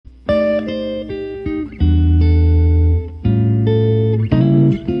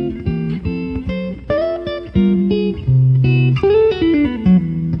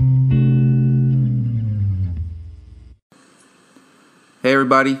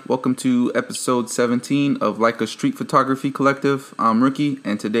everybody. Welcome to episode 17 of Like a Street Photography Collective. I'm Ricky,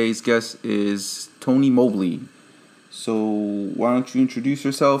 and today's guest is Tony Mobley. So why don't you introduce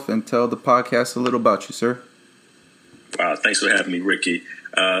yourself and tell the podcast a little about you, sir? Thanks for having me, Ricky.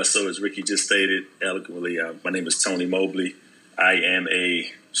 So as Ricky just stated eloquently, my name is Tony Mobley. I am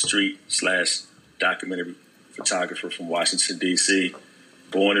a street/documentary photographer from Washington, D.C.,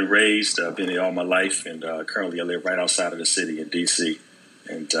 born and raised. I've been here all my life, and currently I live right outside of the city in D.C.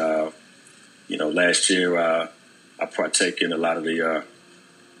 And, last year I partake in a lot of the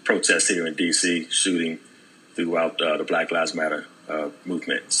protests here in D.C., shooting throughout the Black Lives Matter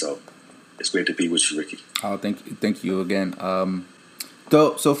movement. So it's great to be with you, Ricky. Oh, thank you again.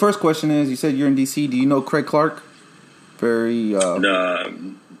 So first question is, you said you're in D.C. Do you know Craig Clark? Very not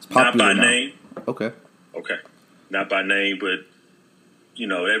by now. name. Okay. Not by name, but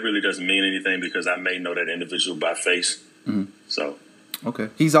that really doesn't mean anything because I may know that individual by face. Mm-hmm. So, okay,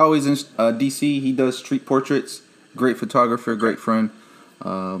 he's always in D.C. He does street portraits. Great photographer, great friend.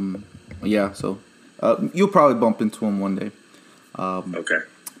 So you'll probably bump into him one day. okay.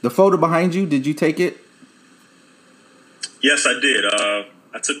 The photo behind you, did you take it? Yes, I did. I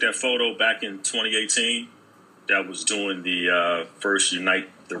took that photo back in 2018. That was during the first Unite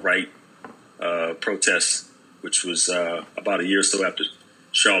the Right protests, which was about a year or so after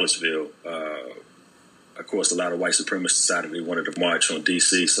Charlottesville. Of course, a lot of white supremacists decided they wanted to march on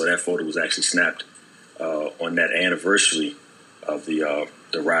D.C., so that photo was actually snapped on that anniversary of the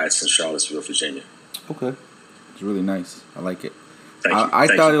riots in Charlottesville, Virginia. Okay. It's really nice. I like it. Thank you. I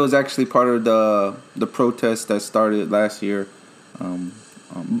thought it was actually part of the protest that started last year.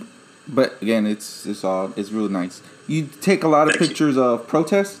 But again, it's really nice. You take a lot of pictures of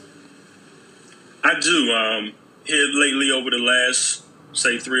protests? I do. Here lately, over the last,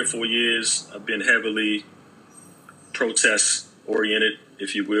 say, 3 or 4 years, I've been heavily protest-oriented,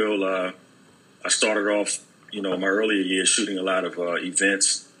 if you will. I started off, in my earlier years shooting a lot of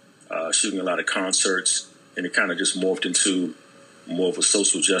events, shooting a lot of concerts, and it kind of just morphed into more of a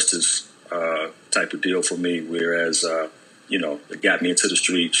social justice type of deal for me, whereas, it got me into the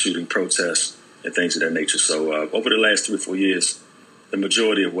street shooting protests and things of that nature. So over the last 3 or 4 years, the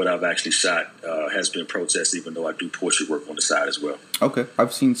majority of what I've actually shot has been protests, even though I do portrait work on the side as well. Okay.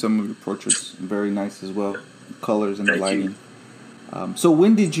 I've seen some of your portraits. Very nice as well. Colors and the lighting. So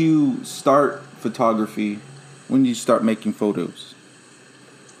when did you start photography? When did you start making photos?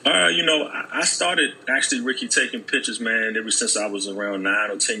 I started actually, Ricky, taking pictures, man, ever since I was around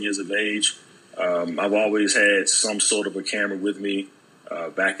 9 or 10 years of age. I've always had some sort of a camera with me.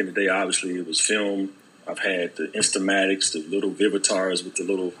 Back in the day, obviously, it was film. I've had the Instamatics, the little Vivitars with the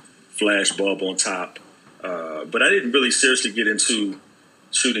little flash bulb on top. But I didn't really seriously get into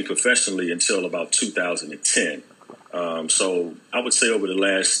shooting professionally until about 2010. So I would say over the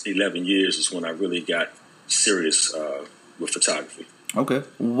last 11 years is when I really got serious with photography. Okay.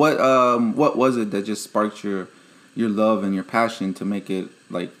 What was it that just sparked your love and your passion to make it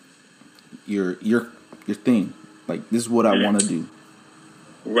like your thing? Like, this is what I want to do.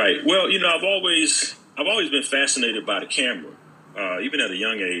 Right. Well, I've always been fascinated by the camera, even at a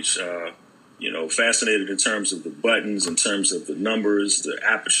young age. Fascinated in terms of the buttons, in terms of the numbers, the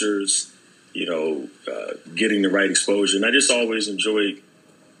apertures. Getting the right exposure, and I just always enjoyed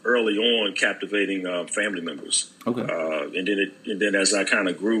early on captivating family members. Okay. And then as I kind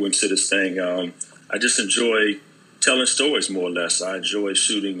of grew into this thing, I just enjoy telling stories more or less. I enjoy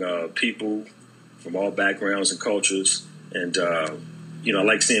shooting people from all backgrounds and cultures, and I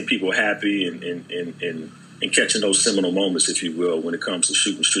like seeing people happy and catching those seminal moments, if you will, when it comes to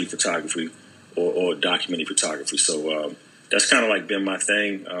shooting street photography or documentary photography. So that's kind of like been my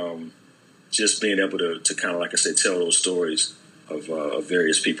thing. Just being able to kind of, like I said, tell those stories of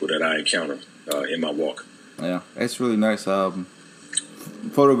various people that I encounter in my walk. Yeah, it's really nice.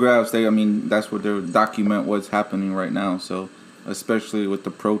 Photographs, that's what they document what's happening right now. So, especially with the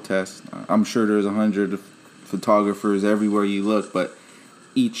protests, I'm sure there's 100 photographers everywhere you look, but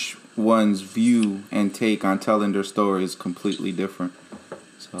each one's view and take on telling their story is completely different.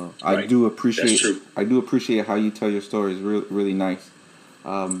 So, right. I do appreciate how you tell your stories. Really nice.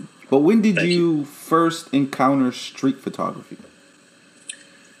 But when did you first encounter street photography?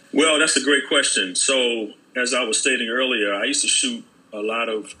 Well, that's a great question. So, as I was stating earlier, I used to shoot a lot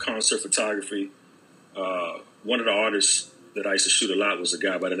of concert photography. One of the artists that I used to shoot a lot was a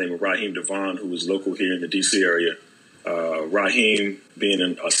guy by the name of Raheem DeVaughn, who was local here in the D.C. area. Raheem,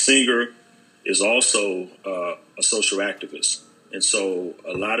 being a singer, is also a social activist. And so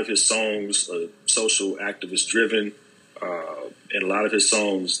a lot of his songs are social activist driven. And a lot of his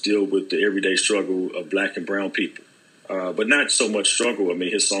songs deal with the everyday struggle of Black and brown people. but not so much struggle. I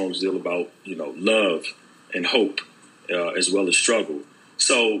mean, his songs deal about love and hope, as well as struggle.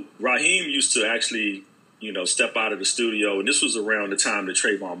 So Raheem used to actually step out of the studio, and this was around the time that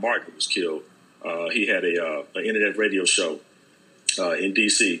Trayvon Martin was killed. He had an internet radio show in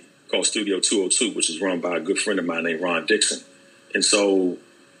D.C. called Studio 202, which is run by a good friend of mine named Ron Dixon. And so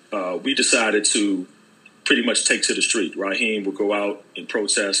we decided to pretty much take to the street. Raheem would go out and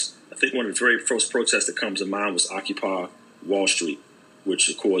protest. I think one of the very first protests that comes to mind was Occupy Wall Street, which,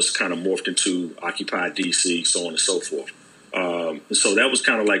 of course, kind of morphed into Occupy D.C., so on and so forth. And so that was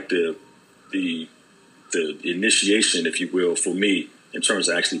kind of like the initiation, if you will, for me in terms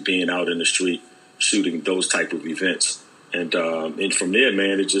of actually being out in the street, shooting those type of events. And from there,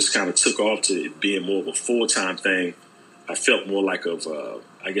 man, it just kind of took off to being more of a full-time thing. I felt more like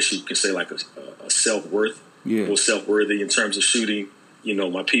I guess you can say like a self-worth, more self-worthy in terms of shooting.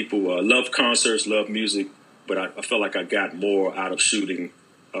 My people love concerts, love music, but I felt like I got more out of shooting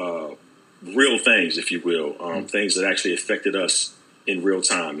real things, if you will, things that actually affected us in real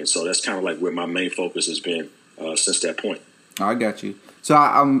time. And so that's kind of like where my main focus has been since that point. I got you. So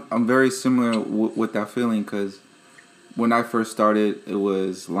I'm very similar with that feeling, because when I first started, it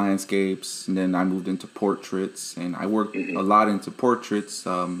was landscapes, and then I moved into portraits, and I worked a lot into portraits,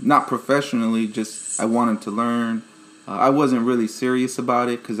 not professionally, just I wanted to learn. I wasn't really serious about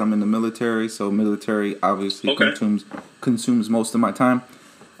it because I'm in the military, so military obviously consumes most of my time.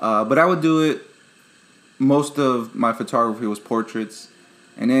 But I would do it. Most of my photography was portraits,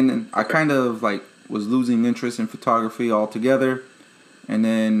 and then I kind of like was losing interest in photography altogether. And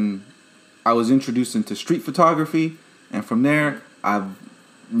then I was introduced into street photography, and from there I've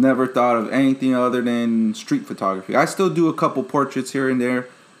never thought of anything other than street photography. I still do a couple portraits here and there,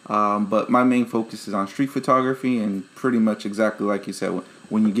 but my main focus is on street photography, and pretty much exactly like you said,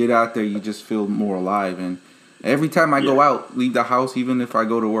 when you get out there, you just feel more alive. And every time I go out, leave the house, even if I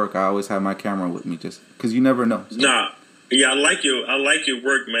go to work, I always have my camera with me, just because you never know. So. I like your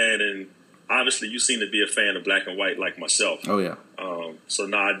work, man, and obviously you seem to be a fan of black and white like myself. Oh yeah. So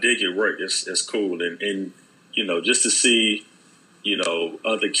I dig your work. It's cool, and just to see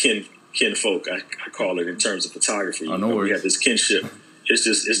other kinfolk, I call it, in terms of photography. Oh, no worries. We have this kinship.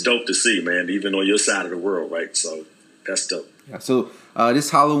 It's dope to see, man, even on your side of the world, right? So that's dope. Yeah. So this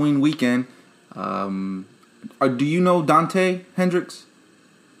Halloween weekend, do you know Dante Hendrix?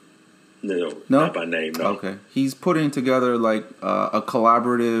 No, not by name. No. Okay, he's putting together like a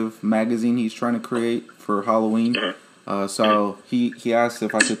collaborative magazine he's trying to create for Halloween. So he asked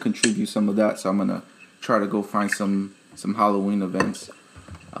if I could contribute some of that. So I'm gonna try to go find some Halloween events.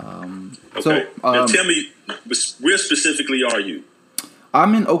 Okay. So now tell me, where specifically are you?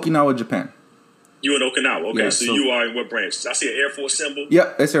 I'm in Okinawa, Japan. You in Okinawa? Okay, yeah, so you are in what branch? I see an Air Force symbol.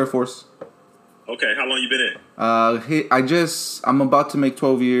 Yep, that's Air Force. Okay, how long you been in? I'm about to make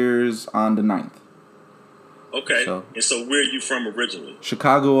 12 years on the 9th. Okay, and so where are you from originally?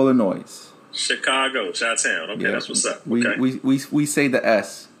 Chicago, Illinois. Chicago, Chi-Town. Okay, that's what's up. Okay. We say the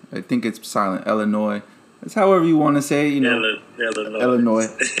S. I think it's silent. Illinois. It's however you want to say it, Illinois.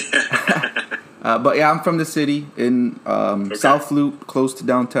 But yeah, I'm from the city in South Loop, close to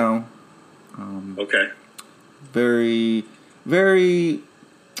downtown. Very, very.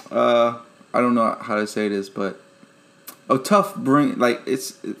 I don't know how to say this, but a tough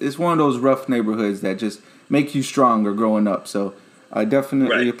it's one of those rough neighborhoods that just make you stronger growing up. So I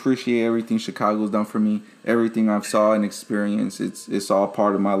definitely appreciate everything Chicago's done for me. Everything I've saw and experienced, it's all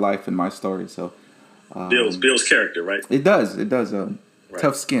part of my life and my story. So builds character, right? It does.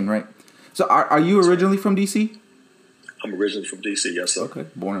 Tough skin, right? So are you originally from DC? I'm originally from DC, yes sir. Okay,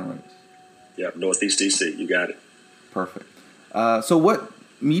 born and raised. Yeah, Northeast DC. You got it. Perfect. So what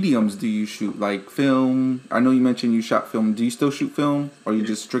mediums do you shoot? Like film? I know you mentioned you shot film. Do you still shoot film, or are you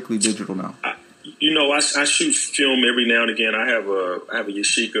just strictly digital now? I shoot film every now and again. I have a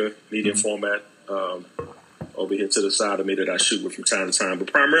Yashica medium format over here to the side of me that I shoot with from time to time.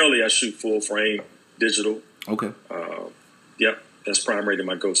 But primarily, I shoot full frame digital. Okay. Yep, that's primarily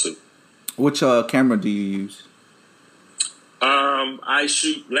my go-to. Which camera do you use? I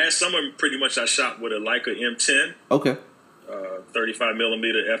shoot. Last summer, pretty much, I shot with a Leica M10. Okay. 35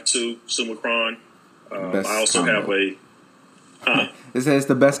 millimeter f2 Summicron. I also have a. It says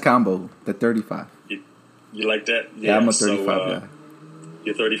the best combo, the 35. You like that? Yeah, I'm a 35 guy.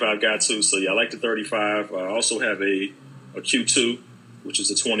 You're a 35 guy too, so yeah, I like the 35. I also have a Q2, which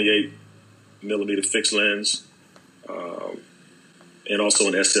is a 28 millimeter fixed lens, and also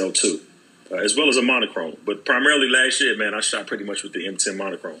an SL2, as well as a monochrome. But primarily last year, man, I shot pretty much with the M10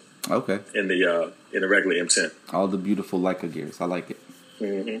 monochrome. Okay. In the regular M10. All the beautiful Leica gears. I like it.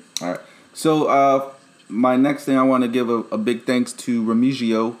 Mm-hmm. All right. So my next thing, I want to give a big thanks to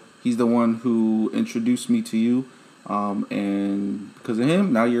Remigio. He's the one who introduced me to you. And because of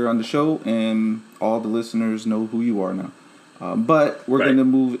him, now you're on the show, and all the listeners know who you are now. But we're going to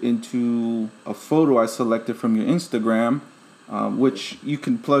move into a photo I selected from your Instagram, which you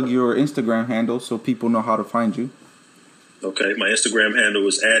can plug your Instagram handle so people know how to find you. Okay, my Instagram handle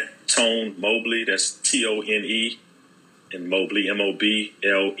is at Tone Mobley. That's Tone, and Mobley, Mobley.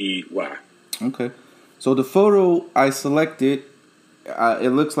 Okay, so the photo I selected, it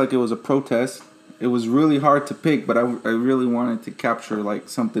looks like it was a protest. It was really hard to pick, but I really wanted to capture like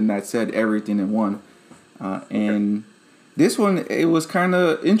something that said everything in one. And this one, it was kind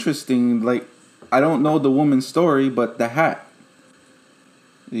of interesting. Like, I don't know the woman's story, but the hat.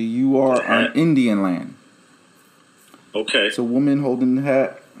 You are on Indian land. Okay. It's a woman holding the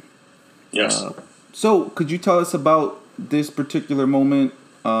hat. Yes. So, could you tell us about this particular moment?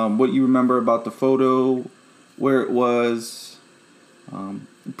 What you remember about the photo, where it was,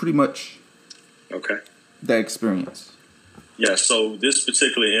 pretty much. Okay. That experience. Yeah. So this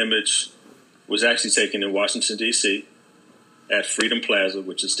particular image was actually taken in Washington D.C. at Freedom Plaza,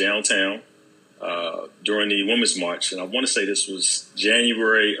 which is downtown, during the Women's March, and I want to say this was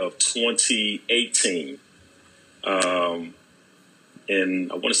January of 2018.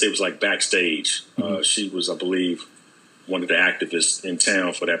 And I want to say it was like backstage. She was, I believe, one of the activists in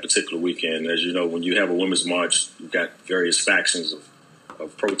town for that particular weekend. As you know, when you have a women's march, you've got various factions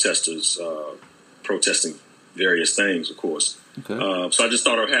of protesters protesting various things, of course. Okay. So I just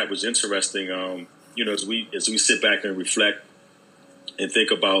thought her hat was interesting. As we sit back and reflect and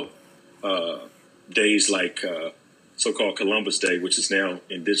think about days like so-called Columbus Day, which is now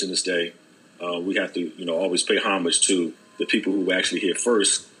Indigenous Day, we have to, always pay homage to the people who were actually here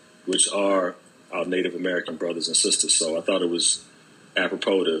first, which are our Native American brothers and sisters. So I thought it was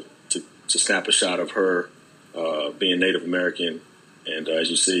apropos to snap a shot of her being Native American. And as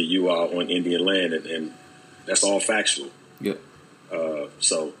you see, you are on Indian land, and that's all factual. Yep.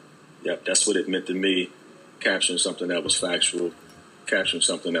 That's what it meant to me, capturing something that was factual, capturing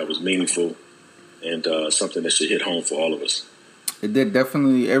something that was meaningful, and something that should hit home for all of us. It did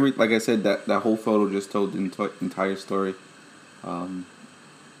definitely. Like I said, that whole photo just told the entire story.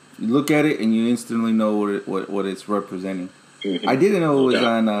 You look at it and you instantly know what it's representing. Mm-hmm. I didn't know it was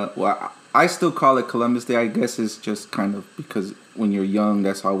on. I still call it Columbus Day. I guess it's just kind of because when you're young,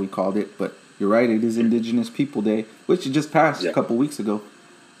 that's how we called it. But you're right; it is Indigenous People Day, which just passed a couple weeks ago.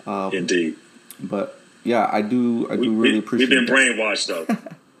 Indeed. But yeah, I do really appreciate. We've been brainwashed though.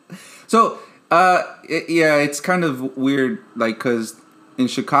 So. It's kind of weird, like, because in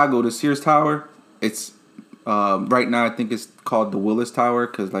Chicago, the Sears Tower, it's, right now, I think it's called the Willis Tower,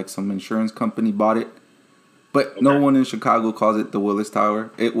 because, like, some insurance company bought it. But no one in Chicago calls it the Willis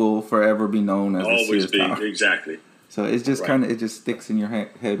Tower. It will forever be known as the Sears Tower. Exactly. So it's just kind of, it just sticks in your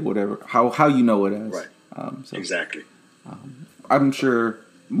head, whatever, how you know it as. Right. Exactly. I'm sure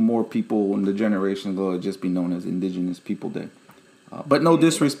more people in the generation will just be known as Indigenous People Day. But no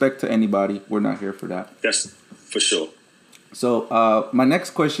disrespect to anybody. We're not here for that. That's for sure. So my next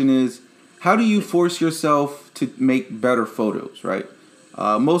question is, how do you force yourself to make better photos, right?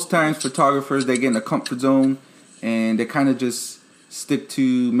 Most times photographers, they get in a comfort zone and they kind of just stick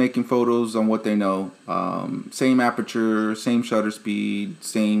to making photos on what they know. Same aperture, same shutter speed,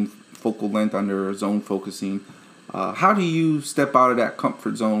 same focal length under zone focusing. How do you step out of that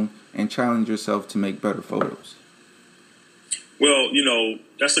comfort zone and challenge yourself to make better photos? Well,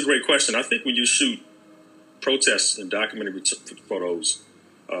 that's a great question. I think when you shoot protests and documentary photos,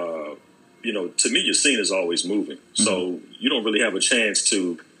 to me, your scene is always moving. Mm-hmm. So you don't really have a chance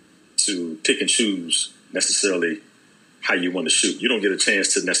to pick and choose necessarily how you want to shoot. You don't get a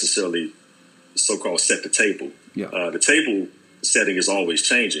chance to necessarily so-called set the table. Yeah. The table setting is always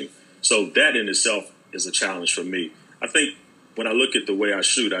changing. So that in itself is a challenge for me. I think when I look at the way I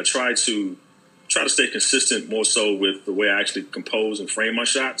shoot, I try to stay consistent more so with the way I actually compose and frame my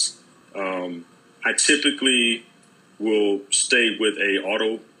shots. I typically will stay with a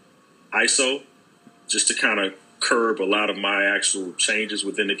auto ISO just to kind of curb a lot of my actual changes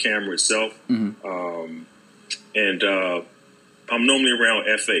within the camera itself. Mm-hmm. I'm normally around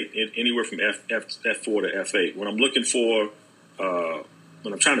f8, anywhere from f4 to f8. When I'm looking for,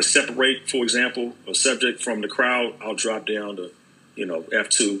 when I'm trying to separate, for example, a subject from the crowd, I'll drop down to,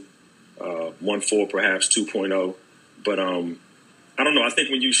 f2. 1.4, perhaps 2.0. But I don't know. I think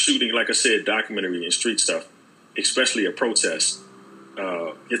when you're shooting, like I said, documentary and street stuff, especially a protest,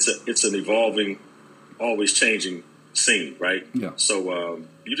 it's an evolving, always changing scene, right? Yeah. So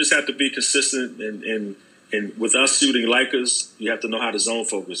you just have to be consistent and and with us shooting Leicas, you have to know how to zone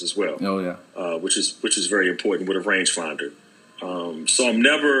focus as well. Oh yeah. Which is very important with a rangefinder. So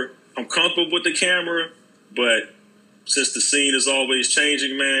I'm comfortable with the camera, but since the scene is always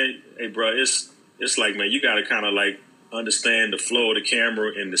changing, man, hey, bro, it's like, man, you got to kind of like understand the flow of the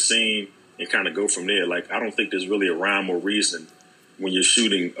camera and the scene and kind of go from there. Like, I don't think there's really a rhyme or reason when you're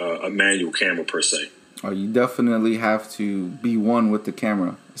shooting a manual camera per se. Oh, you definitely have to be one with the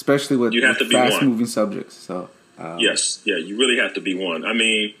camera, especially with fast-moving subjects. So yes, yeah, you really have to be one. I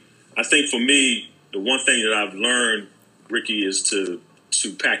mean, I think for me, the one thing that I've learned, Ricky, is to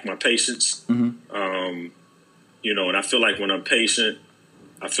pack my patience. Mm-hmm. And I feel like when I'm patient,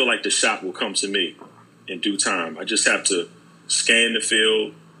 I feel like the shot will come to me in due time. I just have to scan the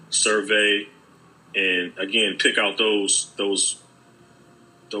field, survey, and again pick out those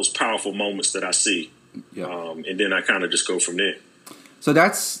powerful moments that I see. Yeah. And then I kind of just go from there. So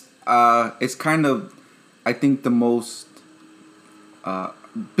that's it's kind of, I think, the most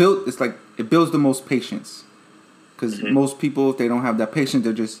built. It's like it builds the most patience, because Mm-hmm. most people, if they don't have that patience,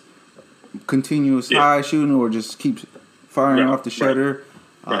 they're just continuous high shooting or just keep firing off the shutter.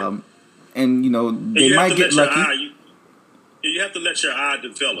 Right. And they might get lucky. You have to let your eye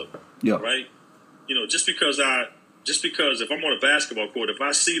develop. Yeah. Right. Just because if I'm on a basketball court, if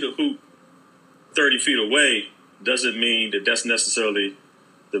I see the hoop 30 feet away, doesn't mean that that's necessarily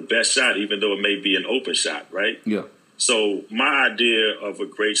the best shot, even though it may be an open shot, right? Yeah. So my idea of a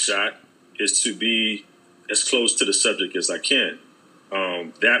great shot is to be as close to the subject as I can.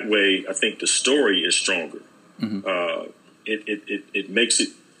 That way, I think the story is stronger. Mm-hmm. It makes it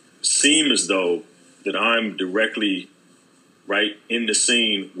seem as though that I'm directly right in the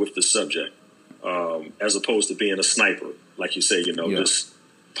scene with the subject, as opposed to being a sniper, like you say, just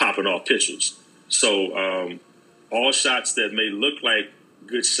popping off pictures. So all shots that may look like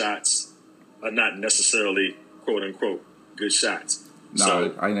good shots are not necessarily quote unquote good shots. No,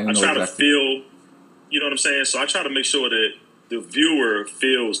 so I know try exactly. to feel, you know what I'm saying? So I try to make sure that the viewer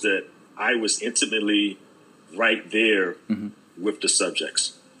feels that I was intimately right there mm-hmm. with the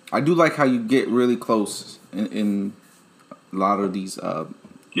subjects. I do like how you get really close in a lot of these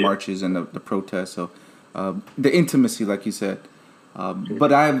marches and the protests. So the intimacy, like you said.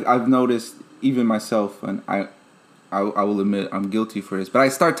 But I've noticed, even myself, and I will admit I'm guilty for this, but I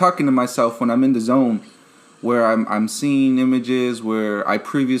start talking to myself when I'm in the zone, where I'm seeing images where I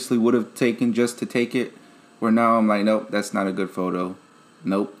previously would have taken just to take it, where now I'm like, nope, that's not a good photo.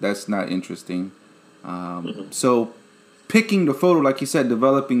 Nope, that's not interesting. So picking the photo, like you said,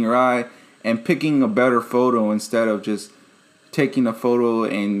 developing your eye and picking a better photo instead of just taking a photo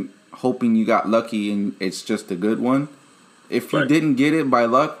and hoping you got lucky and it's just a good one. If you didn't get it by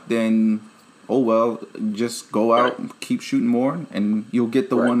luck, then oh well, just go out and keep shooting more and you'll get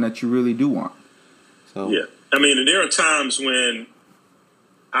the one that you really do want. So yeah. I mean, and there are times when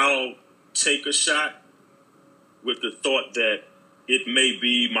I'll take a shot with the thought that it may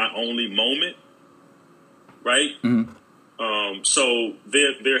be my only moment, right? Mm-hmm. So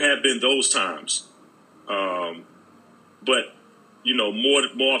there have been those times, but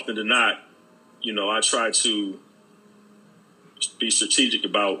more often than not, I try to be strategic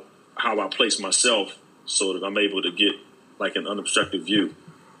about how I place myself so that I'm able to get like an unobstructed view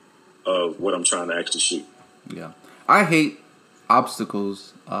of what I'm trying to actually shoot. Yeah, I hate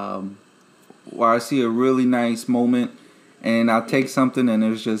obstacles. Where I see a really nice moment and I'll take something and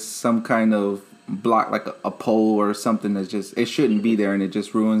there's just some kind of block, like a pole or something that's just, it shouldn't be there and it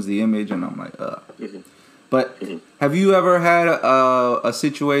just ruins the image, and I'm like, ugh. Mm-hmm. But have you ever had a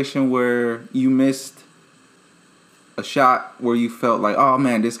situation where you missed a shot where you felt like, oh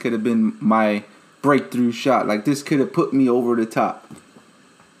man, this could have been my breakthrough shot, like this could have put me over the top?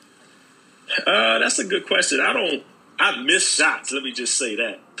 That's a good question. I've missed shots, let me just say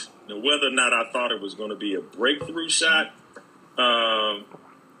that. Now, whether or not I thought it was going to be a breakthrough shot,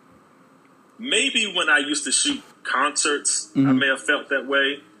 maybe when I used to shoot concerts, I may have felt that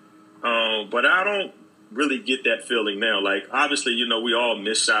way. But I don't really get that feeling now. Like, obviously, we all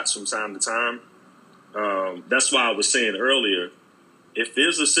miss shots from time to time. That's why I was saying earlier, if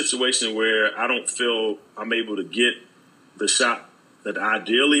there's a situation where I don't feel I'm able to get the shot that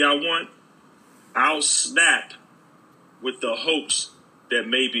ideally I want, I'll snap with the hopes that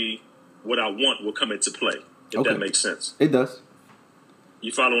maybe what I want will come into play, if that makes sense. It does.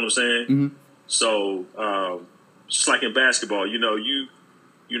 You follow what I'm saying? Mm-hmm. So, just like in basketball,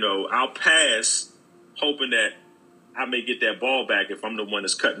 I'll pass hoping that I may get that ball back if I'm the one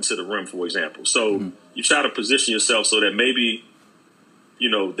that's cutting to the rim, for example. So you try to position yourself so that maybe,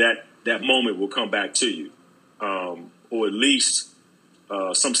 that moment will come back to you, or at least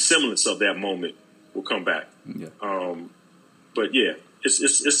some semblance of that moment will come back. Yeah. But yeah,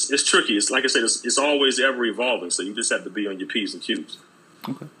 it's tricky. It's like I said, it's always ever evolving. So you just have to be on your P's and Q's.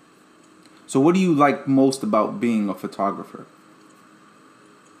 Okay. So what do you like most about being a photographer?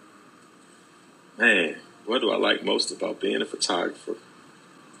 Man, what do I like most about being a photographer?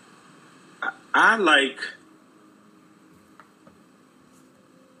 I like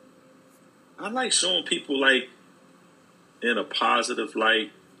showing people like in a positive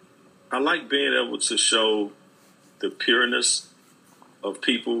light. I like being able to show the pureness of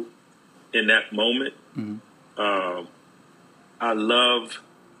people in that moment. I love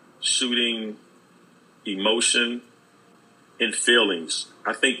shooting emotion and feelings.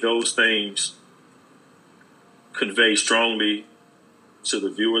 I think those things convey strongly to the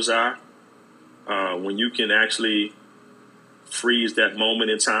viewer's eye. When you can actually freeze that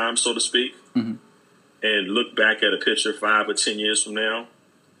moment in time, so to speak, and look back at a picture 5 or 10 years from now,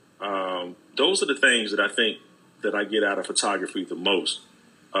 those are the things that I think that I get out of photography the most.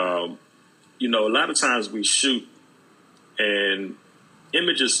 A lot of times we shoot and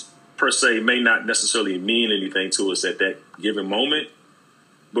images per se may not necessarily mean anything to us at that given moment.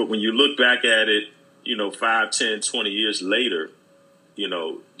 But when you look back at it, 5, 10, 20 years later,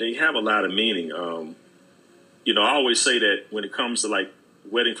 they have a lot of meaning. I always say that when it comes to like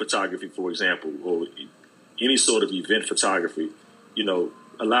wedding photography, for example, or any sort of event photography,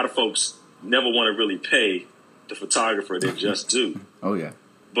 a lot of folks never want to really pay the photographer their just due. Oh, yeah.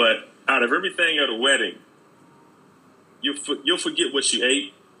 But out of everything at a wedding, you'll forget what you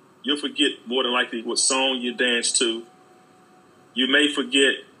ate. You'll forget more than likely what song you danced to. You may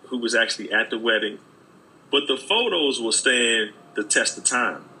forget who was actually at the wedding. But the photos will stand the test of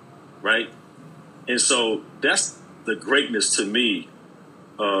time, right? And so that's the greatness to me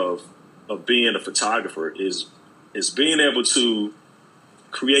of being a photographer is being able to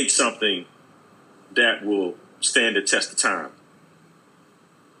create something that will stand the test of time.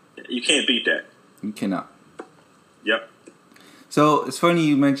 You can't beat that. You cannot. Yep. So it's funny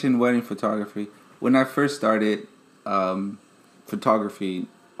you mentioned wedding photography. When I first started photography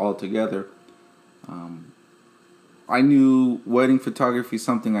altogether, I knew wedding photography is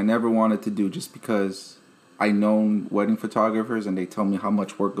something I never wanted to do just because I known wedding photographers and they tell me how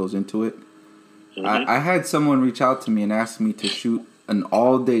much work goes into it. I had someone reach out to me and ask me to shoot an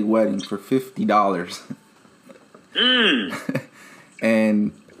all-day wedding for $50.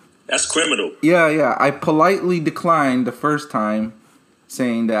 And that's criminal. Yeah. I politely declined the first time,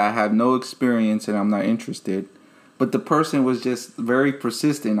 saying that I have no experience and I'm not interested. But the person was just very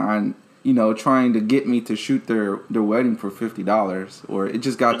persistent on, trying to get me to shoot their wedding for $50. Or it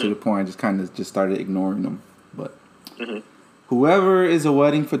just got to the point I just kind of just started ignoring them. But whoever is a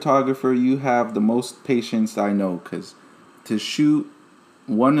wedding photographer, you have the most patience I know. Because to shoot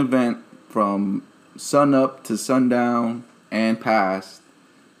one event from sun up to sundown and past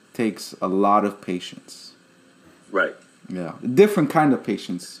takes a lot of patience. Right. Yeah. Different kind of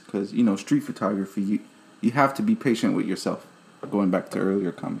patience. Because, street photography, you have to be patient with yourself. Going back to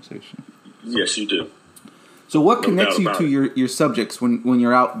earlier conversation. Yes, you do. So what connects you to your subjects when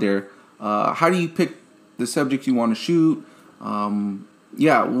you're out there? How do you pick the subject you want to shoot?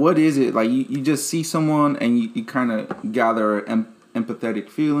 What is it? Like you just see someone and you kind of gather an empathetic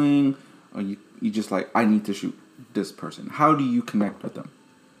feeling? Or you just like, I need to shoot this person. How do you connect with them?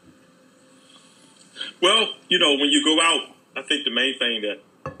 Well, when you go out, I think the main thing that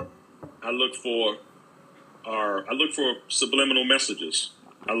I look for subliminal messages.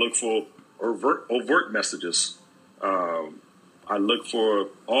 I look for overt messages. I look for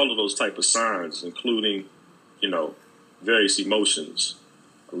all of those type of signs, including, various emotions.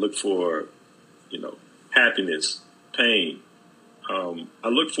 I look for, happiness, pain. I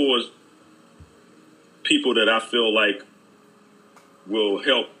look for people that I feel like will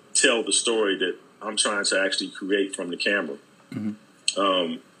help tell the story that I'm trying to actually create from the camera. And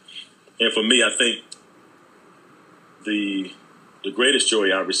for me, I think the greatest joy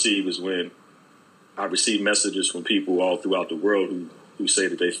I receive is when I receive messages from people all throughout the world who say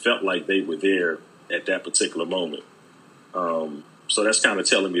that they felt like they were there at that particular moment. So that's kind of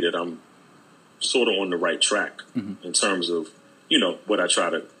telling me that I'm sort of on the right track in terms of, what I try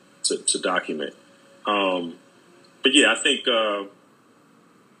to document. But yeah, I think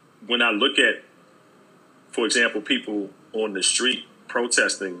when I look at, for example, people on the street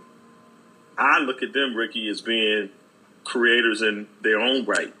protesting, I look at them, Ricky, as being creators in their own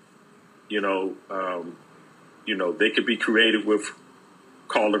right. They could be creative with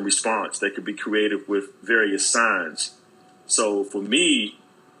call and response. They could be creative with various signs. So for me,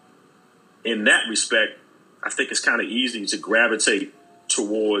 in that respect, I think it's kind of easy to gravitate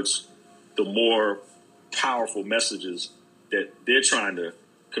towards the more powerful messages that they're trying to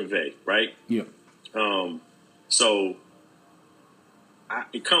convey, right? Yeah. So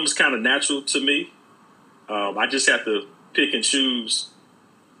it comes kind of natural to me. I just have to pick and choose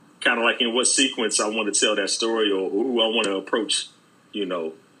kind of like in what sequence I want to tell that story or who I want to approach,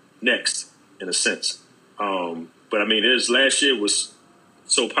 next in a sense. But I mean, last year was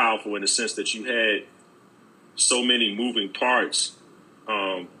so powerful in the sense that you had so many moving parts.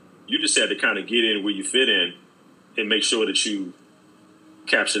 You just had to kind of get in where you fit in and make sure that you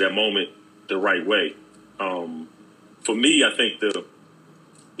capture that moment the right way. For me, I think the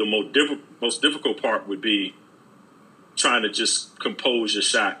most difficult part would be trying to just compose your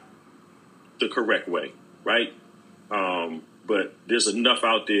shot the correct way, right? But there's enough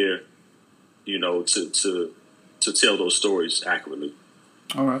out there, to tell those stories accurately.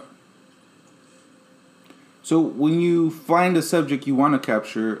 All right. So when you find a subject you want to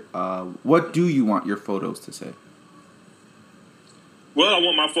capture, what do you want your photos to say? Well, I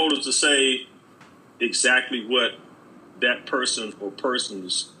want my photos to say exactly what that person or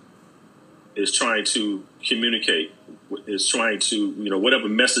persons is trying to communicate, is trying to, whatever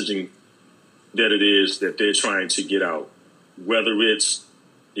messaging that it is that they're trying to get out, whether it's,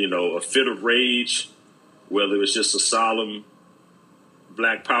 a fit of rage, whether it's just a solemn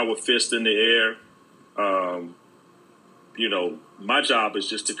Black Power fist in the air. My job is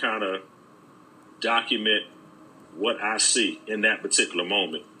just to kind of document what I see in that particular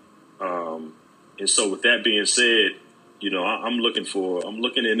moment. And so with that being said, I'm looking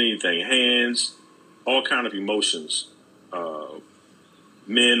at anything, hands, all kind of emotions,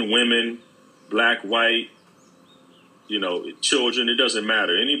 men, women, black, white, children, it doesn't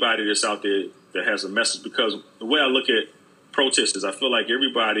matter. Anybody that's out there that has a message, because the way I look at protests is I feel like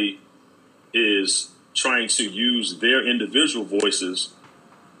everybody is trying to use their individual voices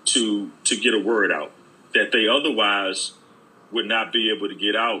to get a word out that they otherwise would not be able to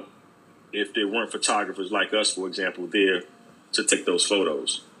get out if there weren't photographers like us, for example, there to take those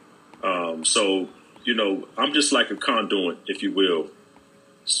photos. So, I'm just like a conduit, if you will,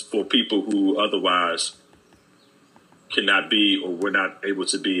 for people who otherwise cannot be or were not able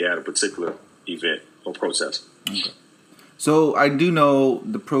to be at a particular event or protest. Okay. So I do know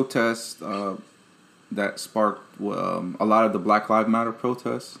the protest that sparked a lot of the Black Lives Matter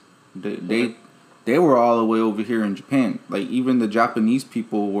protests. They were all the way over here in Japan. Like even the Japanese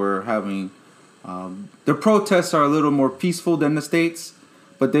people were having their protests are a little more peaceful than the States,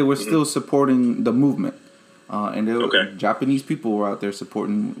 but they were still supporting the movement. And Japanese people were out there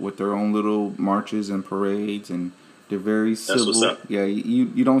supporting with their own little marches and parades, and they're very civil. That's what's up. Yeah,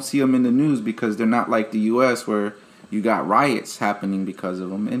 you don't see them in the news because they're not like the U.S. where you got riots happening because of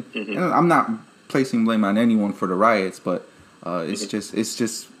them. And I'm not placing blame on anyone for the riots, but it's just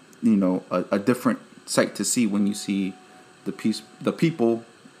a different sight to see when you see the people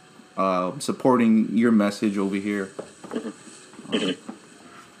supporting your message over here.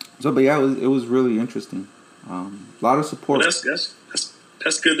 So, but yeah, it was really interesting. A lot of support. Well,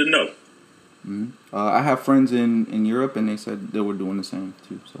 that's good to know. I have friends in Europe, and they said they were doing the same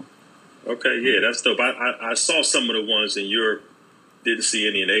too. So. Okay, yeah, that's dope. I saw some of the ones in Europe. Didn't see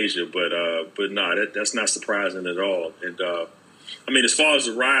any in Asia, but no, that's not surprising at all. And I mean, as far as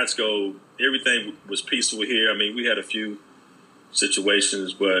the riots go, everything was peaceful here. I mean, we had a few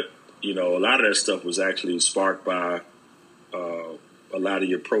situations, but a lot of that stuff was actually sparked by a lot of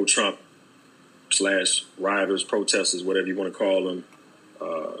your pro-Trump / rioters, protesters, whatever you want to call them,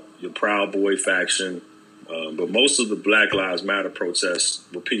 your Proud Boy faction. But most of the Black Lives Matter protests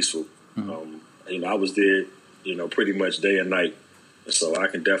were peaceful. I was there, pretty much day and night. And so I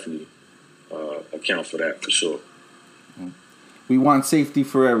can definitely account for that for sure. We want safety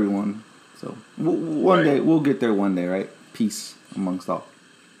for everyone. So one day, we'll get there one day, right? Peace amongst all.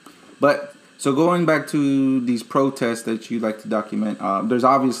 But so going back to these protests that you like to document, there's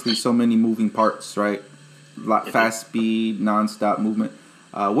obviously so many moving parts, right? Fast speed, nonstop movement.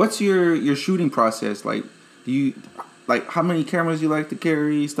 What's your shooting process like? Do you how many cameras you like to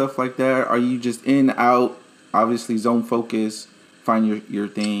carry, stuff like that? Are you just in, out, obviously zone focus, find your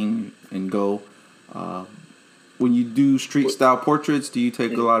thing and go? When you do street style portraits, do you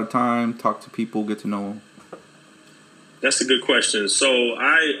take a lot of time, talk to people, get to know them? That's a good question. So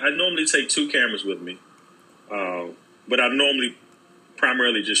I normally take 2 cameras with me, but I normally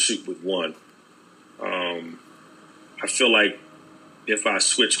primarily just shoot with one. I feel like if I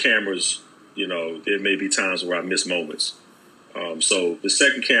switch cameras, there may be times where I miss moments. So the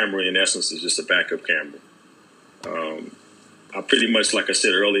second camera, in essence, is just a backup camera. I pretty much, like I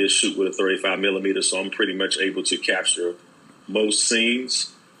said earlier, shoot with a 35 millimeter, so I'm pretty much able to capture most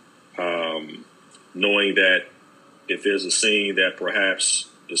scenes. knowing that if there's a scene that perhaps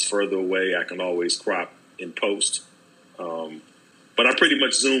is further away, I can always crop in post. But I pretty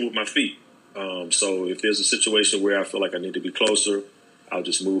much zoom with my feet. So if there's a situation where I feel like I need to be closer, I'll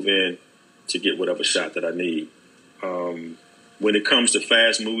just move in to get whatever shot that I need. When it comes to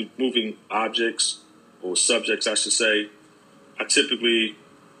fast moving objects or subjects, I should say, I typically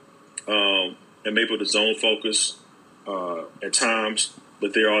am able to zone focus at times,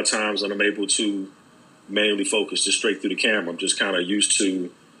 but there are times when I'm able to mainly focus just straight through the camera. I'm just kind of used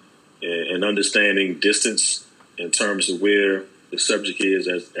to and understanding distance in terms of where the subject is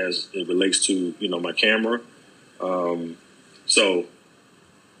as it relates to, my camera. So,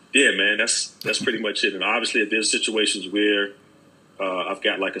 yeah, man, that's pretty much it. And obviously, if there's situations where I've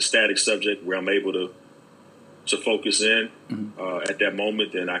got like a static subject where I'm able to focus in at that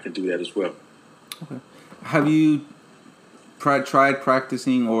moment, then I can do that as well. Okay. Have you tried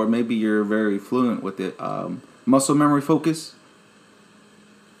practicing, or maybe you're very fluent with it, muscle memory focus?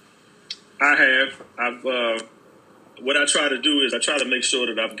 I have. What I try to do is I try to make sure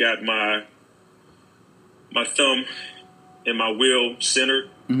that I've got my thumb and my wheel centered,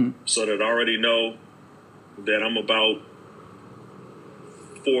 so that I already know that I'm about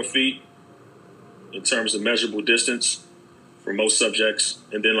 4 feet in terms of measurable distance for most subjects.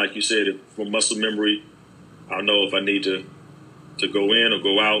 And then, like you said, for muscle memory, I'll know if I need to go in or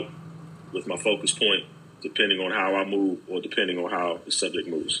go out with my focus point, depending on how I move or depending on how the subject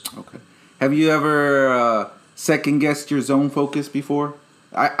moves. Okay. Have you ever second guessed your zone focus before?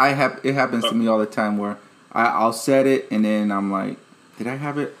 I have. It happens to me all the time where I'll set it and then I'm like, did I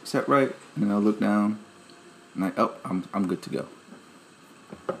have it set right? And then I'll look down and like, oh, I'm good to go.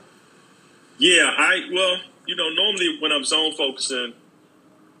 Yeah, normally when I'm zone focusing,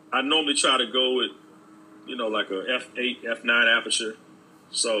 I normally try to go with, like a f8, f9 aperture.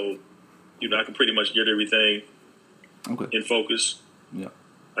 So, I can pretty much get everything in focus. Yeah.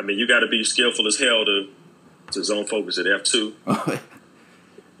 I mean, you got to be skillful as hell to zone focus at f2.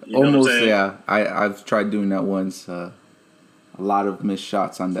 Almost, yeah. I've tried doing that once. A lot of missed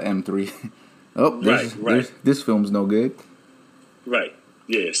shots on the M3. Right. This film's no good. Right.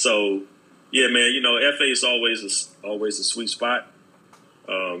 Yeah. So, yeah, man. F8 is always a sweet spot.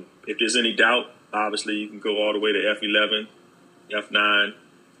 If there's any doubt, obviously you can go all the way to F11, F9,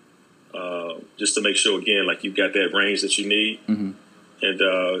 just to make sure again, like you've got that range that you need. Mm-hmm.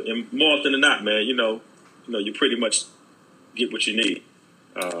 And more often than not, man, you pretty much get what you need.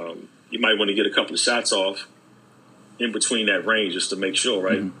 You might want to get a couple of shots off in between that range just to make sure,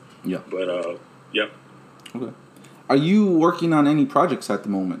 right? Mm-hmm. Yeah. But, yep. Okay. Are you working on any projects at the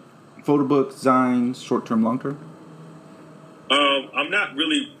moment? Photo books, designs, short-term, long-term? I'm not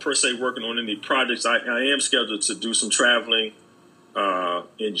really, per se, working on any projects. I am scheduled to do some traveling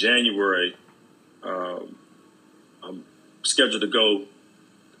in January. I'm scheduled to go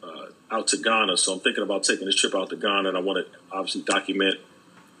out to Ghana, so I'm thinking about taking this trip out to Ghana, and I want to obviously document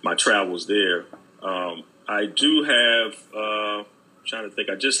my travels there. I do have, I'm trying to think,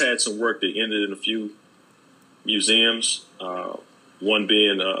 I just had some work that ended in a few museums, one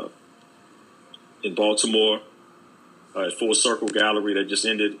being in Baltimore at Full Circle Gallery that just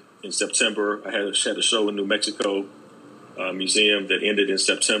ended in September. I had a show in New Mexico museum that ended in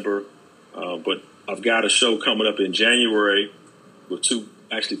September, but I've got a show coming up in January with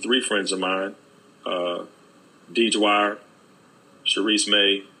three friends of mine, Dee Dwyer, Sharice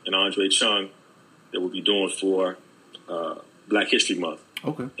May, and Andre Chung, that we'll be doing for Black History Month.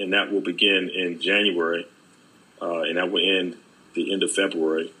 Okay. And that will begin in January, and that will end the end of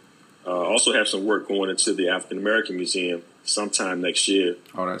February. Also have some work going into the African American Museum sometime next year.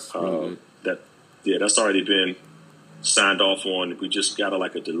 Oh, that's really good. That's already been signed off on. We just got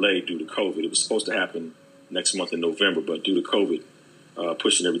a delay due to COVID. It was supposed to happen next month in November, but due to COVID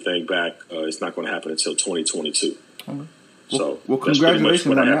pushing everything back, it's not going to happen until 2022. Okay. So, congratulations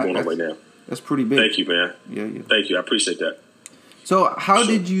what on I have that. going on right now. That's pretty big. Thank you, man. Yeah. Thank you. I appreciate that. So, how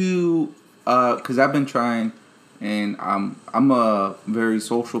did you? Because I've been trying. And I'm a very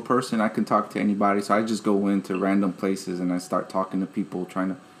social person. I can talk to anybody, so I just go into random places and I start talking to people,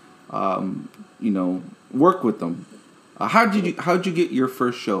 trying to, work with them. How'd you get your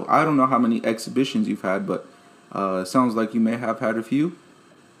first show? I don't know how many exhibitions you've had, but it sounds like you may have had a few.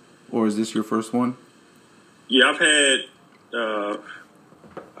 Or is this your first one? Yeah, I've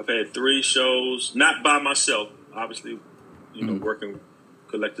had 3 shows, not by myself, obviously, working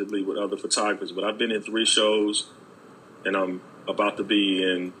collectively with other photographers, but I've been in 3 shows, and I'm about to be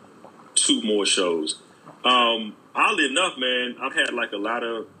in 2 more shows. Oddly enough, man, I've had a lot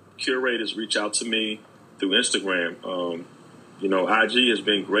of curators reach out to me through Instagram. IG has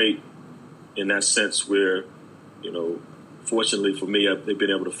been great in that sense where, you know, fortunately for me, they've been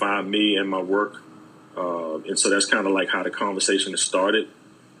able to find me and my work. And so that's kind of like how the conversation has started.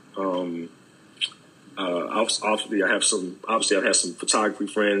 Obviously, I've had some photography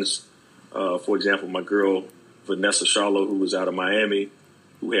friends. For example, my girl, Vanessa Charlo, who was out of Miami,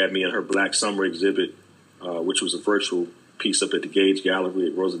 who had me in her Black Summer exhibit, which was a virtual piece up at the Gage Gallery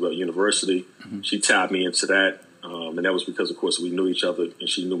at Roosevelt University. Mm-hmm. She tied me into that. And that was because, of course, we knew each other and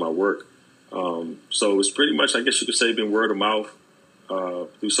she knew my work. So it's pretty much, I guess you could say, been word of mouth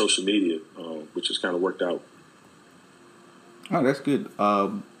through social media, which has kind of worked out. Oh, that's good.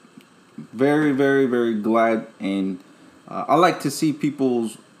 Very, very, very glad. And I like to see people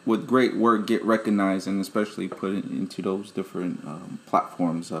with great work get recognized and especially put it into those different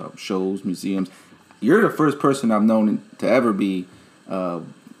platforms, shows, museums. You're the first person I've known to ever be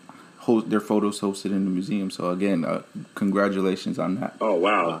their photos hosted in the museum. So again, congratulations on that. Oh,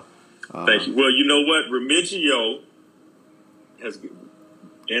 wow. Thank you. Well, you know what? Remigio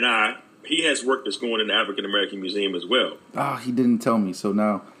he has work that's going in the African American Museum as well. Oh, he didn't tell me. So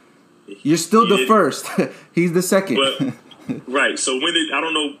now you're still the first. He's the second. But, right. So I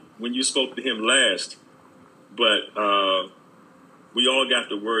don't know when you spoke to him last, but we all got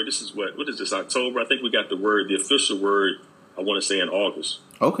the word. This is what is this, October? I think we got the official word, I want to say in August.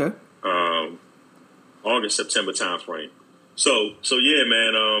 Okay. August, September timeframe. So yeah,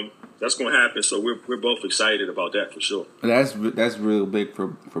 man, that's going to happen. So we're both excited about that for sure. That's real big for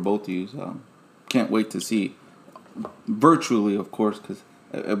both of you. So can't wait to see virtually, of course, because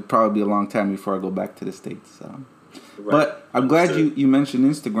it'll probably be a long time before I go back to the States. Right. But I'm glad you mentioned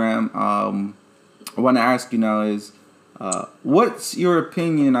Instagram. I want to ask you now is, what's your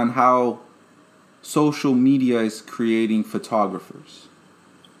opinion on how social media is creating photographers?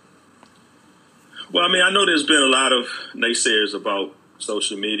 Well, I mean, I know there's been a lot of naysayers about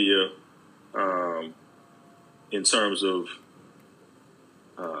social media in terms of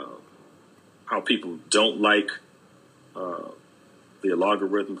how people don't like the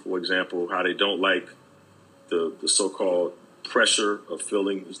algorithm, for example, how they don't like the so-called pressure of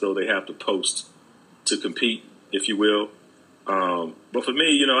feeling as though they have to post to compete, if you will. But for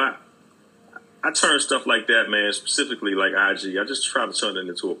me, you know, I turn stuff like that, man, specifically like IG, I just try to turn it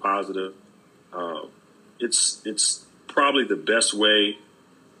into a positive. It's probably the best way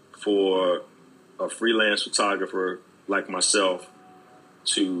for a freelance photographer like myself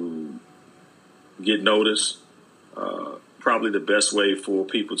to get noticed. Probably the best way for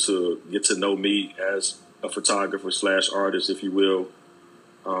people to get to know me as a photographer / artist, if you will.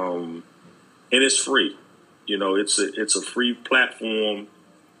 And it's free. You know, it's a free platform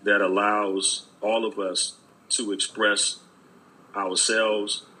that allows all of us to express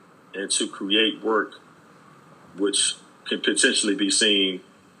ourselves and to create work which can potentially be seen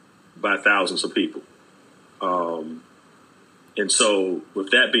by thousands of people. And so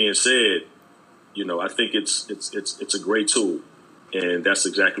with that being said, you know, I think it's a great tool, and that's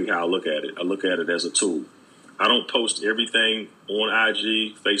exactly how I look at it. I look at it as a tool. I don't post everything on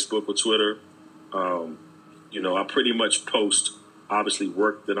IG, Facebook, or Twitter. You know, I pretty much post, obviously,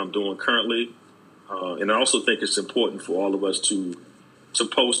 work that I'm doing currently. And I also think it's important for all of us to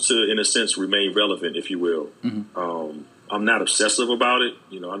post to, in a sense, remain relevant, if you will. Mm-hmm. I'm not obsessive about it.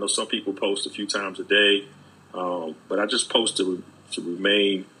 You know, I know some people post a few times a day, but I just post to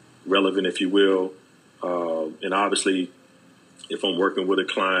remain relevant, if you will. And obviously, if I'm working with a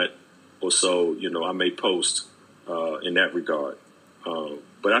client or so, you know, I may post in that regard.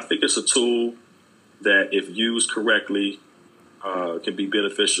 But I think it's a tool that, if used correctly, can be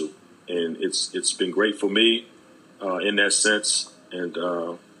beneficial. And it's been great for me in that sense. And,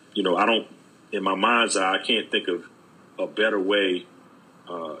 you know, in my mind's eye, I can't think of a better way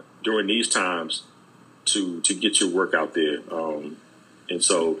during these times to get your work out there. And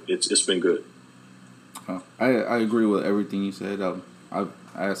so it's been good. I agree with everything you said. I've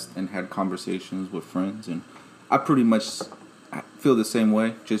asked and had conversations with friends, and I pretty much feel the same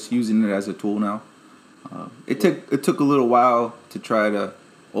way, just using it as a tool now. It took a little while to try to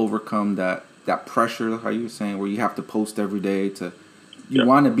overcome that pressure, how you were saying, where you have to post every day you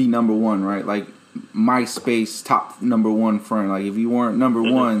want to be number one, right? Like MySpace top number one friend. Like if you weren't number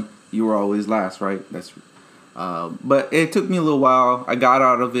one, you were always last, right? But it took me a little while. I got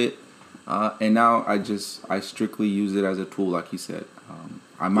out of it, and now I strictly use it as a tool, like you said.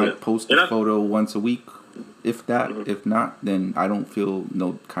 I might post a photo once a week, if that. Mm-hmm. If not, then I don't feel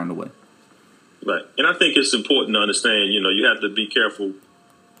no kind of way. Right, and I think it's important to understand. You know, you have to be careful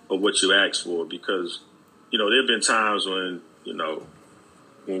of what you ask for, because, you know, there have been times when, you know,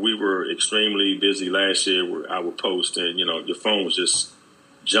 when we were extremely busy last year, where I would post and, you know, your phone was just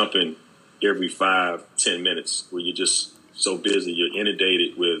jumping every 5-10 minutes, where you're just so busy, you're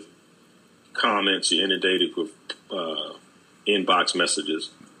inundated with comments, you're inundated with inbox messages.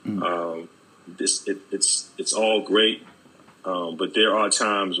 It's all great, but there are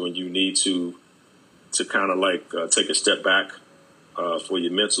times when you need to kind of like take a step back for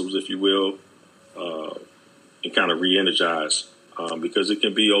your mentals, if you will, and kind of re-energize, because it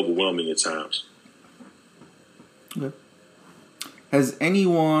can be overwhelming at times. Okay. Has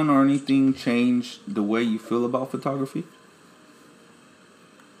anyone or anything changed the way you feel about photography?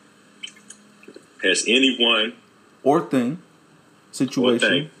 Has anyone or thing,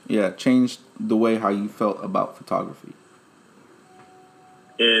 situation, changed the way how you felt about photography?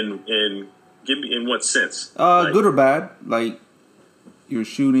 And give me, in what sense? Good or bad? Like you're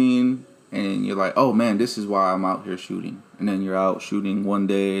shooting and you're like, oh man, this is why I'm out here shooting. And then you're out shooting one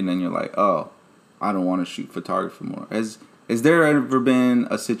day and then you're like, oh, I don't want to shoot photography more. Has there ever been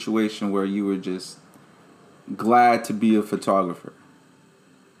a situation where you were just glad to be a photographer?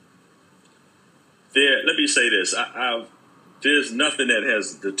 Let me say this. There's nothing that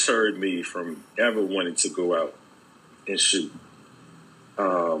has deterred me from ever wanting to go out and shoot.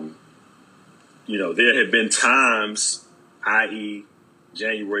 There have been times, i.e.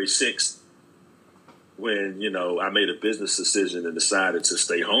 January 6th, when, I made a business decision and decided to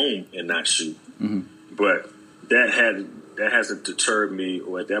stay home and not shoot. Mm-hmm. But that hasn't deterred me,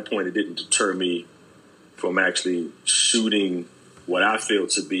 or at that point it didn't deter me from actually shooting what I feel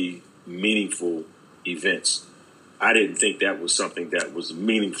to be meaningful events. I didn't think that was something that was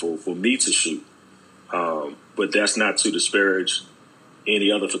meaningful for me to shoot. But that's not to disparage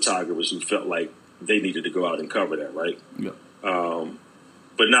any other photographers who felt like they needed to go out and cover that, right? Yeah.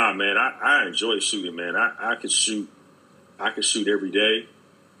 But nah, man, I enjoy shooting, man. I could shoot every day.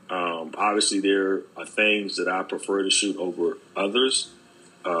 Obviously, there are things that I prefer to shoot over others.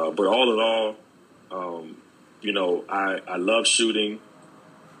 But all in all, I love shooting.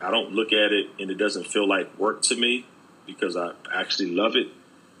 I don't look at it and it doesn't feel like work to me because I actually love it.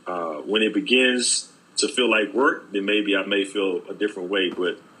 When it begins to feel like work, then maybe I may feel a different way.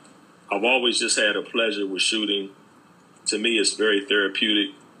 But I've always just had a pleasure with shooting. To me, it's very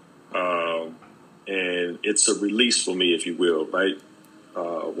therapeutic. And it's a release for me, if you will, right?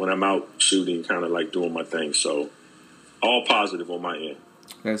 When I'm out shooting, kind of like doing my thing. So all positive on my end.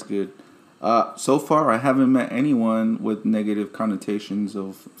 That's good. So far, I haven't met anyone with negative connotations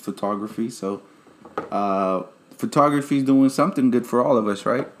of photography. So photography is doing something good for all of us,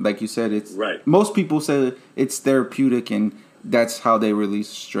 right? Like you said, it's right. Most people say it's therapeutic, and that's how they release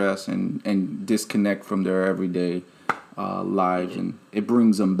stress and disconnect from their everyday lives, and it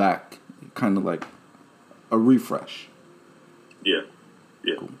brings them back, kind of like a refresh. Yeah.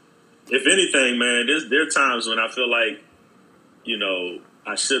 Cool. If anything, man, there are times when I feel like,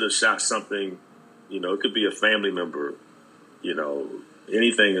 I should have shot something. It could be a family member,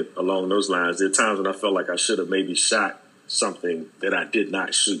 anything along those lines. There are times when I felt like I should have maybe shot something that I did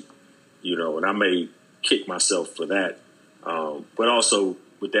not shoot, and I may kick myself for that. But also,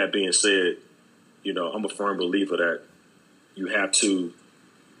 with that being said, I'm a firm believer that you have to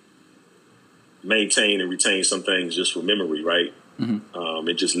maintain and retain some things just for memory, right? Mm-hmm.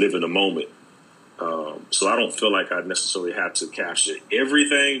 And just live in the moment. So I don't feel like I necessarily have to capture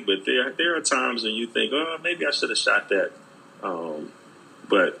everything, but there are times when you think, oh, maybe I should have shot that.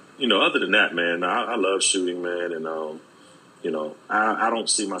 But, other than that, man, I love shooting, man. And, I don't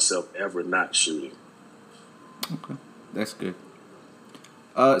see myself ever not shooting. Okay. That's good.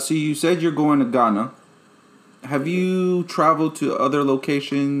 So you said you're going to Ghana. Have you traveled to other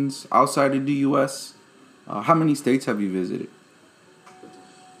locations outside of the U.S.? How many states have you visited?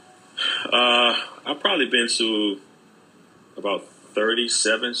 I've probably been to about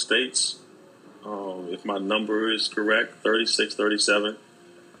 37 states, if my number is correct, 36, 37.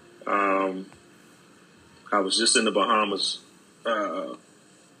 I was just in the Bahamas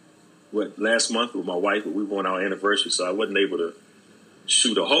last month with my wife, but we were on our anniversary, so I wasn't able to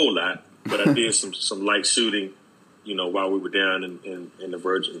shoot a whole lot, but I did some light shooting, while we were down in the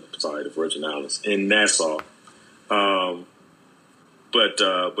Virgin Islands, in Nassau. But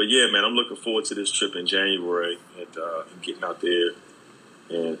yeah, man, I'm looking forward to this trip in January and getting out there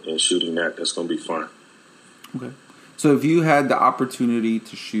and shooting that. That's going to be fun. Okay. So if you had the opportunity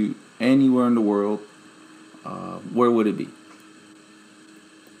to shoot anywhere in the world, where would it be?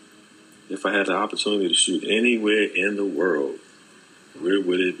 If I had the opportunity to shoot anywhere in the world, where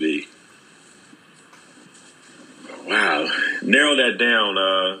would it be? Wow. Narrow that down.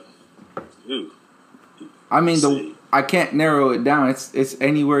 I mean, I can't narrow it down. It's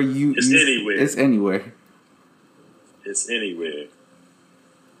anywhere anywhere. It's anywhere. It's anywhere.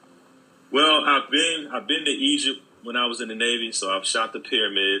 Well, I've been to Egypt when I was in the Navy, so I've shot the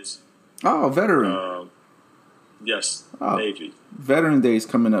pyramids. Oh, veteran. Yes, Oh, Navy. Veteran Day's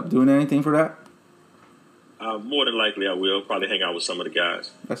coming up. Doing anything for that? More than likely, I will probably hang out with some of the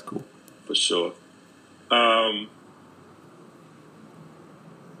guys That's cool. for sure. I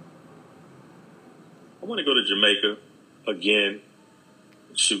want to go to Jamaica again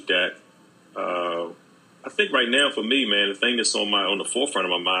and shoot that. I think right now for me, man, the thing that's on the forefront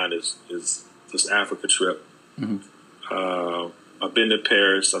of my mind is this Africa trip. I've been to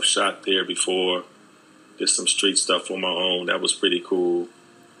Paris. I've shot there before. Did some street stuff on my own. That was pretty cool.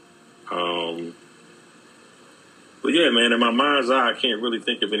 But yeah, man, in my mind's eye, I can't really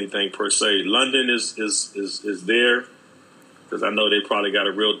think of anything per se. London is there because I know they probably got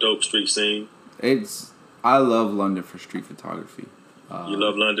a real dope street scene. I love London for street photography. You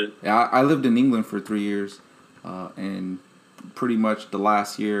love London? Yeah, I lived in England for 3 years, and pretty much the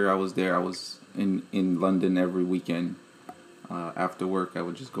last year I was there, I was in London every weekend. After work, I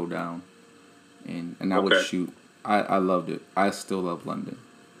would just go down, and I would shoot. I loved it. I still love London.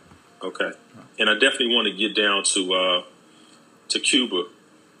 Okay, and I definitely want to get down to Cuba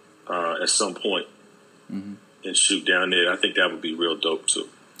at some point and shoot down there. I think that would be real dope too.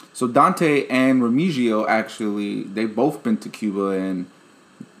 So Dante and Remigio, actually, they've both been to Cuba, and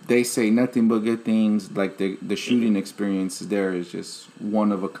they say nothing but good things. Like the shooting experience there is just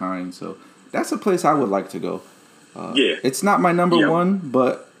one of a kind. So that's a place I would like to go. Yeah, it's not my number one,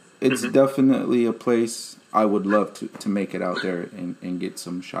 but it's definitely a place I would love to make it out there and get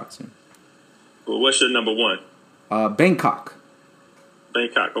some shots in. Well, what's your number one? Bangkok.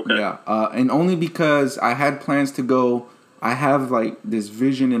 Bangkok, okay. Yeah, and only because I had plans to go. I have like this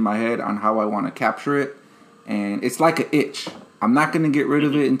vision in my head on how I want to capture it, and it's like an itch. I'm not gonna get rid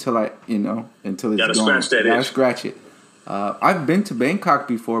of it until until it's gotta gone. Scratch that Gotta itch. Scratch it. I've been to Bangkok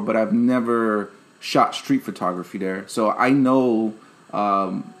before, but I've never shot street photography there, so I know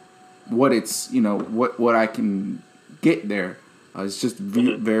what it's what I can get there. It's just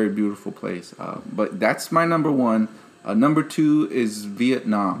very beautiful place. But that's my number one. Number two is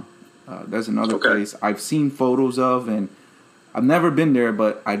Vietnam. There's another place I've seen photos of, and I've never been there,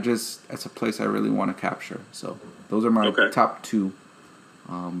 but it's a place I really want to capture. So those are my top two.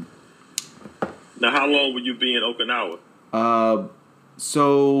 Now, how long will you be in Okinawa?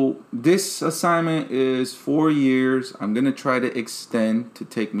 So this assignment is 4 years. I'm gonna try to extend to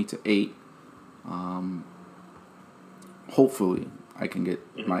take me to 8. Hopefully, I can get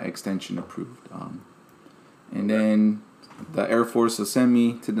my extension approved. And then the Air Force will send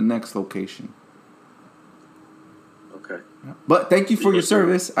me to the next location. Okay. But thank you for your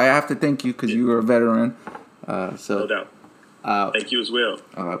service. I have to thank you because you are a veteran. No doubt. Thank you as well.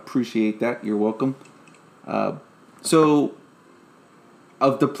 I appreciate that. You're welcome. So,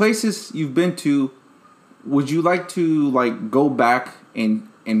 of the places you've been to, would you like to go back and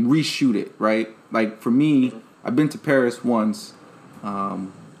reshoot it? Right. Like for me, I've been to Paris once,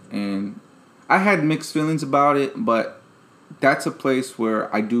 and I had mixed feelings about it, but that's a place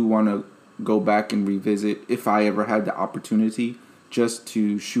where I do want to go back and revisit if I ever had the opportunity just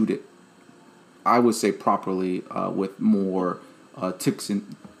to shoot it. I would say properly with more tips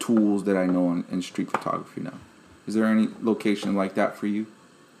and tools that I know in street photography now. Is there any location like that for you?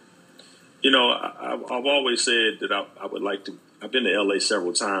 I've always said that I would like to. I've been to LA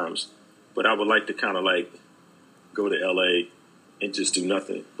several times, but I would like to kind of go to LA and just do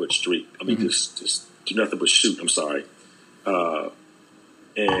nothing but street. I mean, just do nothing but shoot. I'm sorry.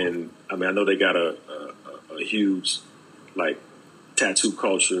 And I mean, I know they got a huge tattoo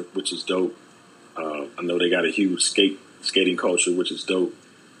culture, which is dope. I know they got a huge skating culture, which is dope.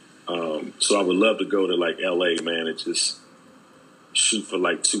 So I would love to go to LA, man, and just shoot for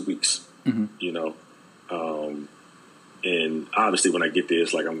 2 weeks. And obviously when I get there,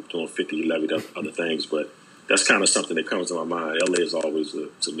 it's like I'm doing 50, 11 other things, but that's kind of something that comes to my mind. LA is always,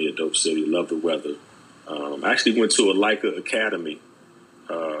 to me, a dope city. Love the weather. I actually went to a Leica Academy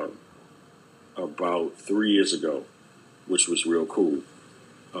about 3 years ago, which was real cool.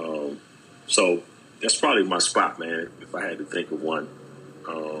 So that's probably my spot, man, if I had to think of one.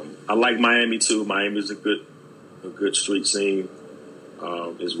 I like Miami, too. Miami's a good street scene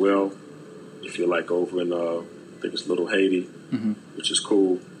as well. If you're over in, I think it's Little Haiti, which is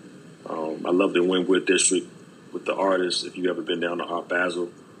cool. I love the Wynwood District with the artists. If you've ever been down to Art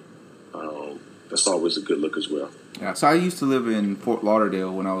Basel, that's always a good look as well. Yeah, so I used to live in Fort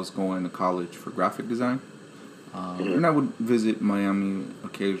Lauderdale when I was going to college for graphic design. And I would visit Miami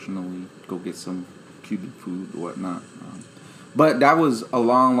occasionally, go get some Cuban food or whatnot. But that was a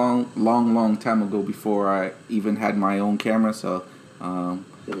long time ago before I even had my own camera. So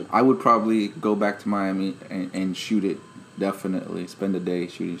I would probably go back to Miami and shoot it. Definitely spend a day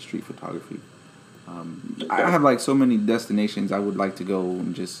shooting street photography. I have like so many destinations I would like to go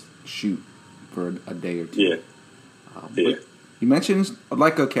and just shoot for a day or two. Yeah. But you mentioned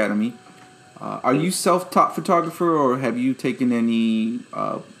Leica Academy. Are you self-taught photographer, or have you taken any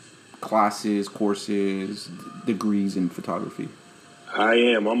classes, courses, degrees in photography? I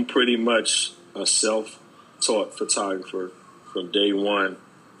am. I'm pretty much a self-taught photographer from day one.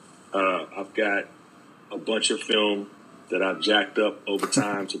 I've got a bunch of film that I've jacked up over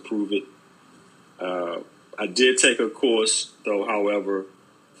time to prove it. I did take a course, though, however,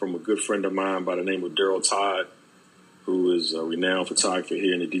 from a good friend of mine by the name of Daryl Todd, who is a renowned photographer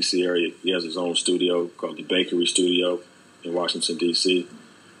here in the D.C. area. He has his own studio called the Bakery Studio in Washington, D.C.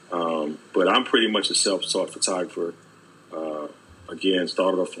 But I'm pretty much a self-taught photographer. Again,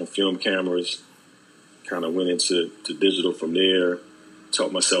 started off on film cameras, kind of went into digital from there,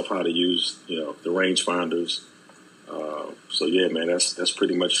 taught myself how to use, the rangefinders. So yeah, man, that's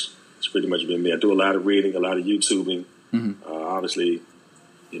pretty much been me. I do a lot of reading, a lot of YouTubing. Obviously,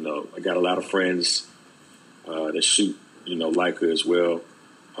 I got a lot of friends that shoot, Leica as well.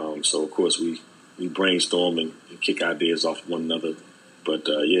 So of course we brainstorm and kick ideas off one another. But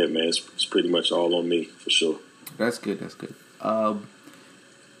yeah, man, it's pretty much all on me for sure. That's good. That's good.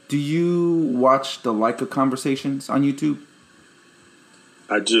 Do you watch the Leica Conversations on YouTube?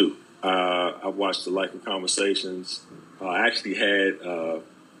 I do. I've watched the Leica Conversations. I actually had a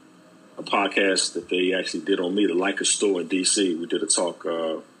podcast that they actually did on me, the Leica store in D.C. We did a talk,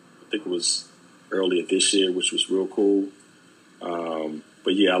 I think it was earlier this year, which was real cool.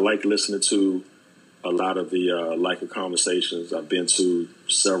 But yeah, I like listening to a lot of the Leica Conversations. I've been to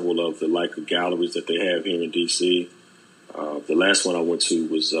several of the Leica galleries that they have here in D.C. The last one I went to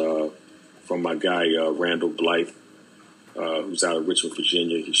was from my guy, Randall Blythe, who's out of Richmond,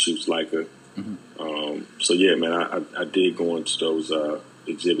 Virginia. He shoots Leica. So yeah, man, I did go into those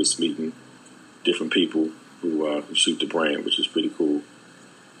exhibits, meeting different people who shoot the brand, which is pretty cool.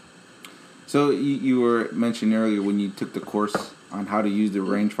 So you were mentioning earlier when you took the course on how to use the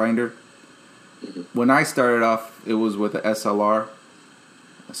rangefinder. When I started off, it was with the SLR,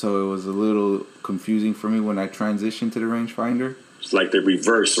 so it was a little confusing for me when I transitioned to the rangefinder. It's like the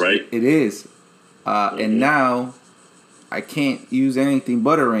reverse, right? It is. And now I can't use anything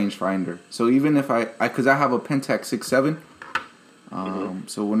but a rangefinder. So even if because I have a Pentax 6.7,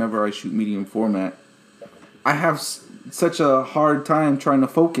 so whenever I shoot medium format, I have such a hard time trying to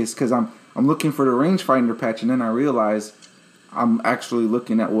focus because I'm looking for the rangefinder patch, and then I realize I'm actually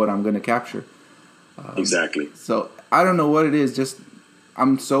looking at what I'm going to capture. Exactly. So I don't know what it is. Just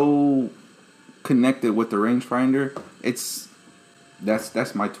I'm so connected with the rangefinder.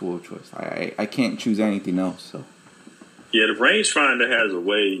 That's my tool of choice. I can't choose anything else. So yeah, the rangefinder has a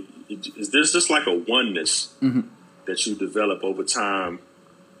way. There's just like a oneness that you develop over time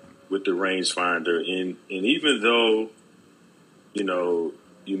with the rangefinder, and even though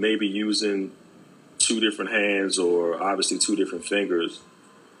you may be using two different hands or obviously two different fingers,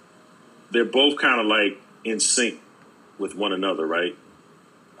 they're both kind of like in sync with one another, right?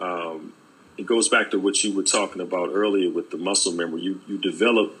 It goes back to what you were talking about earlier with the muscle memory. You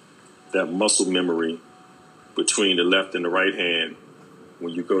develop that muscle memory between the left and the right hand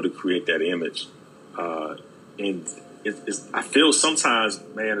when you go to create that image. And I feel sometimes,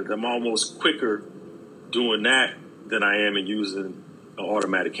 man, that I'm almost quicker doing that than I am in using an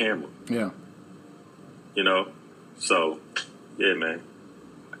automatic camera. Yeah. So yeah, man.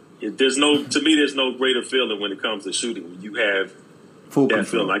 There's no greater feeling when it comes to shooting when you have full that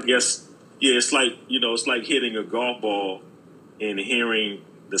control. feeling. I guess, yeah, it's like hitting a golf ball and hearing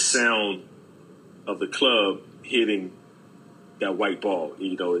the sound of the club hitting that white ball.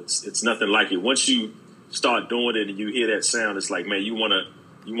 It's nothing like it. Once you start doing it and you hear that sound, it's like, man, you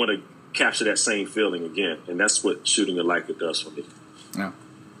wanna capture that same feeling again, and that's what shooting a Leica does for me. Yeah,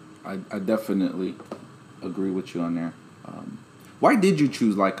 I definitely agree with you on there. Why did you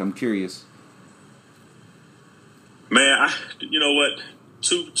choose Leica? I'm curious. Man, you know what?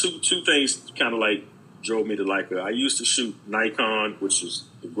 Two things kind of like drove me to Leica. I used to shoot Nikon, which is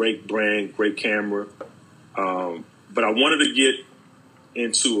a great brand, great camera, but I wanted to get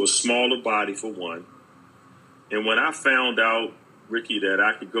into a smaller body for one. And when I found out, Ricky, that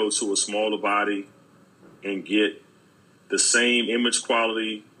I could go to a smaller body and get the same image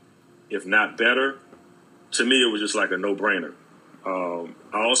quality, if not better, to me it was just like a no-brainer.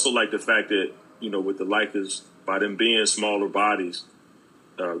 I also like the fact that, with the Leicas, by them being smaller bodies,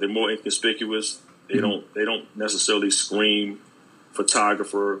 they're more inconspicuous. They don't necessarily scream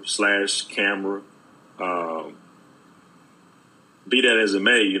photographer /camera. be that as it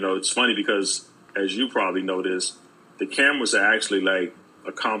may, it's funny because, as you probably noticed, the cameras are actually like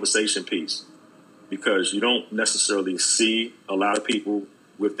a conversation piece because you don't necessarily see a lot of people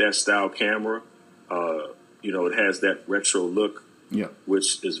with that style camera. It has that retro look,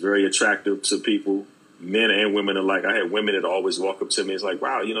 which is very attractive to people, men and women alike. I had women that always walk up to me. It's like,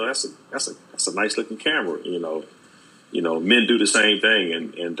 wow, that's a nice looking camera. Men do the same thing,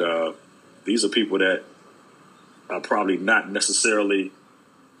 and these are people that are probably not necessarily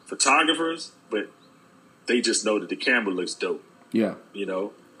photographers, but they just know that the camera looks dope. Yeah.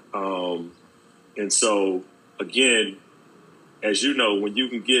 And so, again, as you know, when you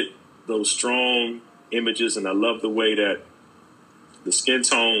can get those strong images, and I love the way that the skin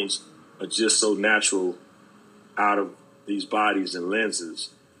tones are just so natural out of these bodies and lenses,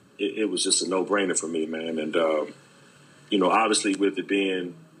 it was just a no-brainer for me, man. And, obviously with it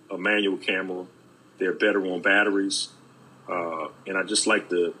being a manual camera, they're better on batteries. And I just like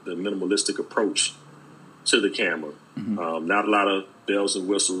the minimalistic approach to the camera. Mm-hmm. Not a lot of bells and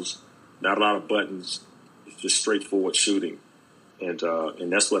whistles, not a lot of buttons. It's just straightforward shooting. And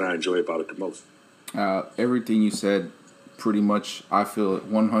that's what I enjoy about it the most. Everything you said, pretty much, I feel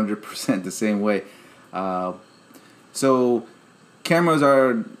 100% the same way. So cameras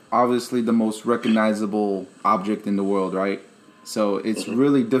are obviously the most recognizable object in the world, right? So it's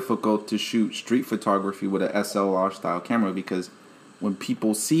really difficult to shoot street photography with a SLR style camera because when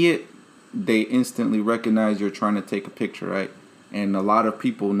people see it, they instantly recognize you're trying to take a picture, right? And a lot of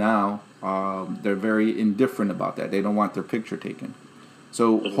people now, they're very indifferent about that. They don't want their picture taken.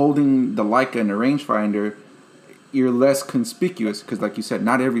 So holding the Leica and the rangefinder, you're less conspicuous because, like you said,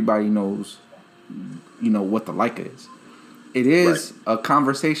 not everybody knows, what the Leica is. It is a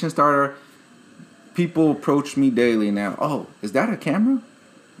conversation starter. People approach me daily now. Oh, is that a camera?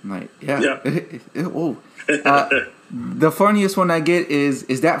 I'm like, yeah. Oh. The funniest one I get is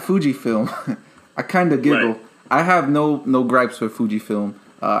that Fujifilm? I kind of giggle. Right. I have no gripes with Fujifilm.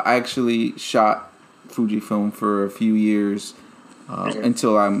 I actually shot Fujifilm for a few years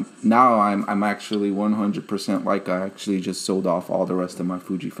until I'm actually 100% Leica. I actually just sold off all the rest of my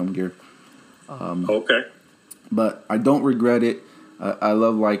Fujifilm gear. Okay. But I don't regret it. I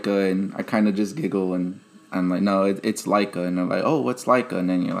love Leica, and I kind of just giggle, and I'm like, no, it's Leica. And they're like, oh, what's Leica? And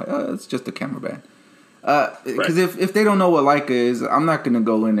then you're like, oh, it's just a camera band. Because if they don't know what Leica is, I'm not going to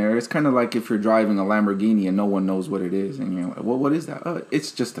go in there. It's kind of like if you're driving a Lamborghini and no one knows what it is. And you're like, well, what is that? Oh,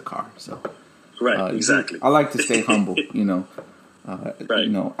 it's just a car. So, exactly. I like to stay humble,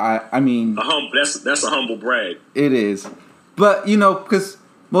 Right. I mean... That's a humble brag. It is. But, because...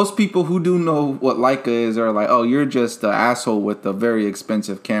 most people who do know what Leica is are like, oh, you're just an asshole with a very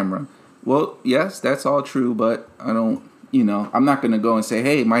expensive camera. Well, yes, that's all true, but I don't, I'm not going to go and say,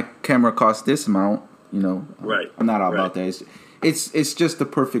 hey, my camera costs this amount, Right. I'm not all about that. It's just the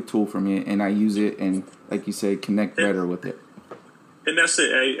perfect tool for me, and I use it and, like you say, connect better with it. And that's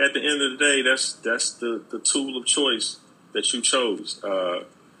it. Hey, at the end of the day, that's the tool of choice that you chose.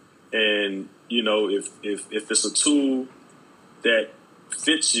 And, if it's a tool that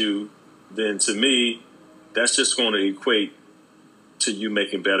fits you, then to me, that's just going to equate to you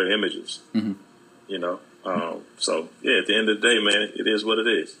making better images. Mm-hmm. So yeah, at the end of the day, man, it is what it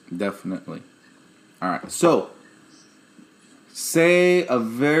is. Definitely. All right. So, say a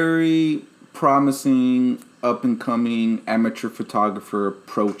very promising, up and coming amateur photographer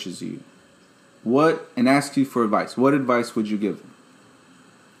approaches you. And asks you for advice. What advice would you give them?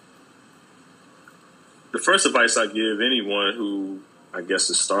 The first advice I give anyone who I guess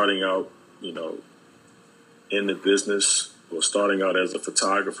is starting out, in the business or starting out as a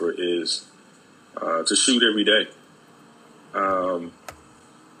photographer is to shoot every day.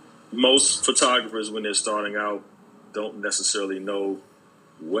 Most photographers, when they're starting out, don't necessarily know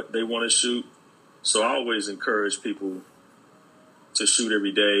what they want to shoot. So I always encourage people to shoot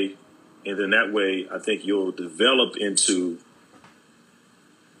every day. And then that way, I think you'll develop into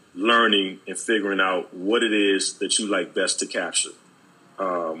learning and figuring out what it is that you like best to capture.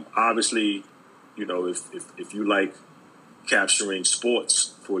 Obviously, if you like capturing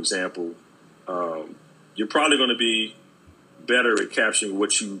sports, for example, you're probably going to be better at capturing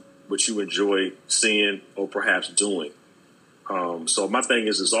what you enjoy seeing or perhaps doing. So my thing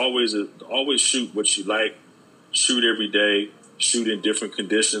is always shoot what you like, shoot every day, shoot in different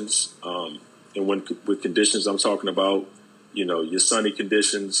conditions. And with conditions, I'm talking about, your sunny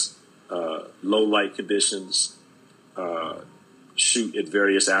conditions, low light conditions, shoot at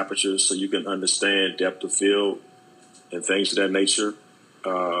various apertures so you can understand depth of field and things of that nature,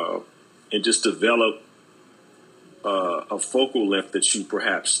 and just develop a focal length that you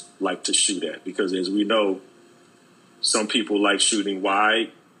perhaps like to shoot at. Because as we know, Some people like shooting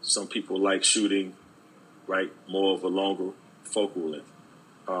wide. Some people like shooting, right, more of a longer focal length.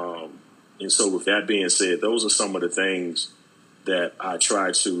 And so with that being said, those are some of the things that I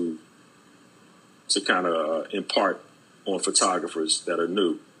try to kind of impart on photographers that are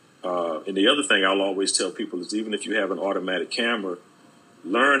new. And the other thing I'll always tell people is even if you have an automatic camera,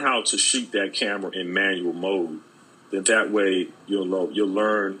 learn how to shoot that camera in manual mode. Then that way you'll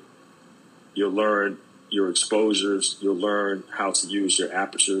learn your exposures, you'll learn how to use your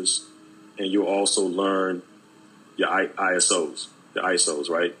apertures, and you'll also learn your ISOs,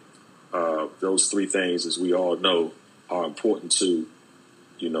 right? Those three things, as we all know, are important to,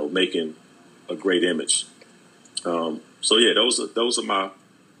 making a great image. So yeah, those are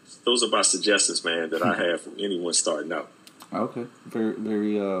my suggestions, man, that I have for anyone starting out. Okay, very,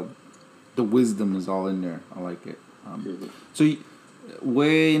 very. The wisdom is all in there. I like it. So,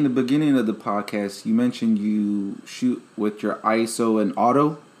 way in the beginning of the podcast, you mentioned you shoot with your ISO and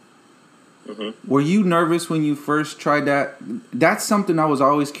auto. Mm-hmm. Were you nervous when you first tried that? That's something I was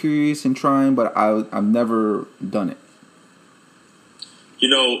always curious in trying, but I've never done it.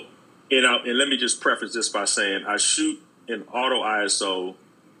 And let me just preface this by saying I shoot in auto ISO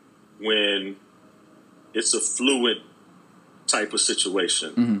when it's a fluid type of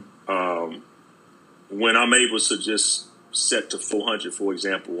situation. Mm-hmm. When I'm able to just set to 400, for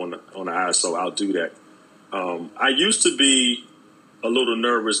example, on the ISO, I'll do that. I used to be a little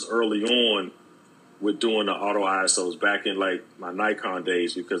nervous early on with doing the auto ISOs back in like my Nikon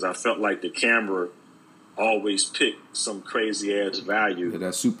days because I felt like the camera always picked some crazy ass value. Yeah,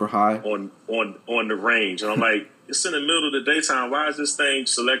 that's super high on the range, and I'm like, it's in the middle of the daytime. Why is this thing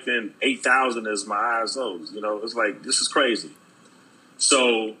selecting 8,000 as my ISOs? It's like this is crazy.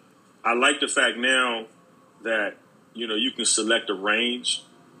 So I like the fact now that you can select a range,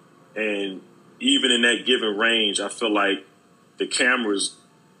 and even in that given range, I feel like the cameras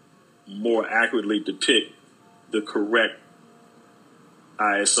more accurately depict the correct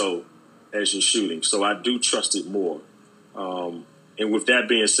ISO as you're shooting. So I do trust it more. And with that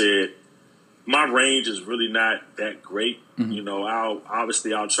being said, my range is really not that great. Mm-hmm.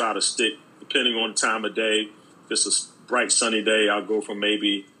 I'll try to stick, depending on the time of day. If it's a bright sunny day, I'll go from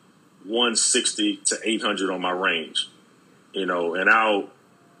maybe 160 to 800 on my range. And I'll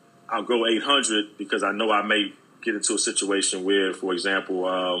go 800 because I know I may get into a situation where, for example,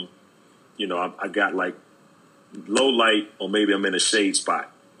 I got like low light, or maybe I'm in a shade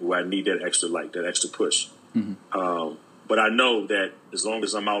spot where I need that extra light, that extra push. Mm-hmm. But I know that as long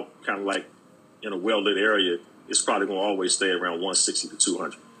as I'm out kind of like in a well-lit area, it's probably going to always stay around 160 to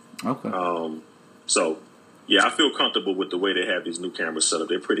 200. Okay. So, yeah, I feel comfortable with the way they have these new cameras set up.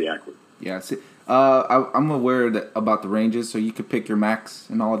 They're pretty accurate. Yeah, see, I'm aware about the ranges, so you could pick your max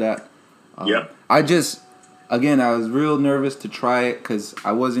and all that. Yeah. I was real nervous to try it because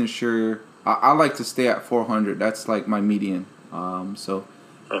I wasn't sure. I like to stay at 400. That's like my median.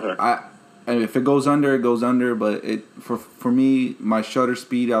 And if it goes under, it goes under. But for me, my shutter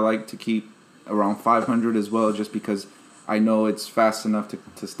speed, I like to keep around 500 as well, just because I know it's fast enough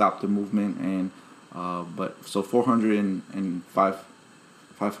to stop the movement. And but so 400 and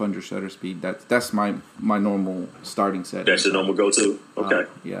 500 shutter speed. That's my normal starting setting. That's your normal go-to. Okay.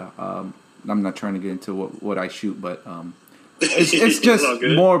 I'm not trying to get into what I shoot, but it's just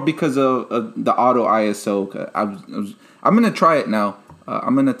more because of the auto ISO. I'm gonna try it now.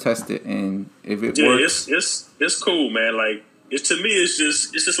 I'm gonna test it, and if it works, it's cool, man. Like to me, it's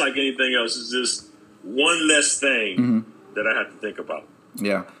just like anything else. It's just one less thing mm-hmm. that I have to think about.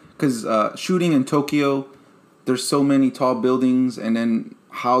 Yeah, because shooting in Tokyo, there's so many tall buildings, and then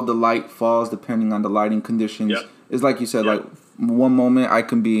how the light falls depending on the lighting conditions. Yep. It's like you said, like one moment I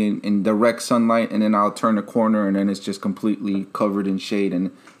can be in direct sunlight, and then I'll turn a corner, and then it's just completely covered in shade,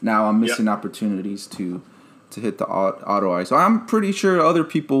 and now I'm missing opportunities to hit the auto ISO. So I'm pretty sure other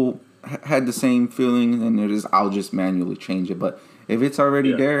people had the same feeling, and I'll just manually change it. But if it's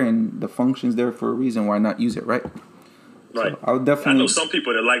already there and the function's there for a reason, why not use it, right? Right. So I'll definitely. I know some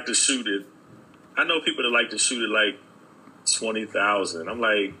people that like to shoot it. I know people that like to shoot it like 20,000. I'm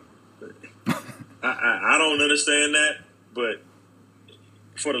like, I don't understand that, but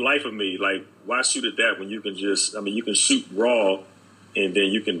for the life of me, like, why shoot at that when you can you can shoot raw, and then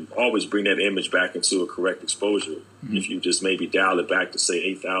you can always bring that image back into a correct exposure mm-hmm. if you just maybe dial it back to say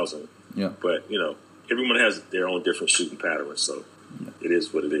 8,000. Yeah. But everyone has their own different shooting patterns, so it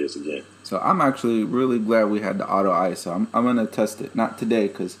is what it is again. So I'm actually really glad we had the auto ISO. I'm gonna test it, not today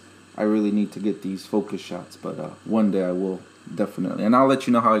because I really need to get these focus shots, but one day I will definitely, and I'll let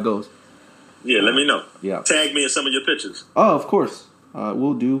you know how it goes. Yeah, let me know. Yeah. Tag me in some of your pictures. Oh, of course.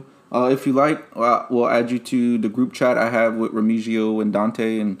 We'll do. If you like, we'll add you to the group chat I have with Remigio and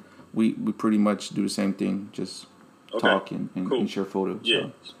Dante, and we pretty much do the same thing. Just talk and, cool. and share photos. Yeah.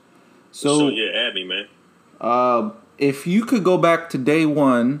 So yeah, add me, man. If you could go back to day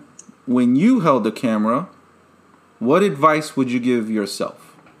one when you held the camera, what advice would you give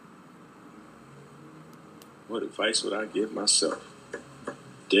yourself? What advice would I give myself?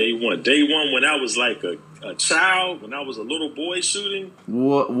 Day one when I was like a child, when I was a little boy shooting.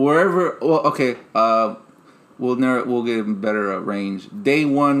 Wherever. Well, okay. We'll get a better range. Day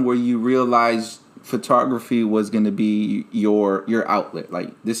one where you realized photography was going to be your outlet.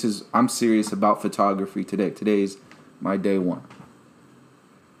 Like, I'm serious about photography today. Today's my day one.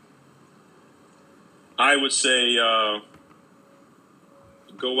 I would say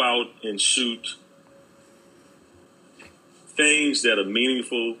go out and shoot things that are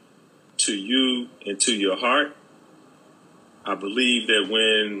meaningful to you and to your heart. I believe that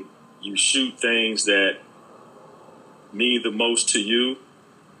when you shoot things that mean the most to you,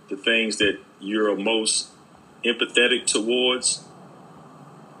 the things that you're most empathetic towards,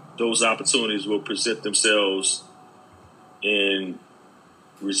 those opportunities will present themselves in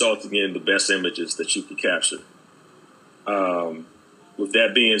resulting in the best images that you can capture. With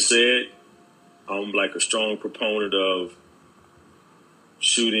that being said, I'm like a strong proponent of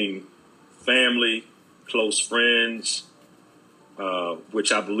shooting family, close friends,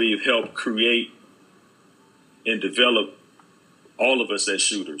 which I believe help create and develop all of us as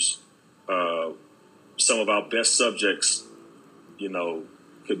shooters. Some of our best subjects,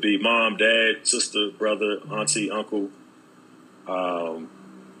 could be mom, dad, sister, brother, auntie, uncle. And,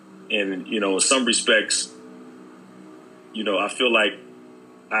 in some respects, I feel like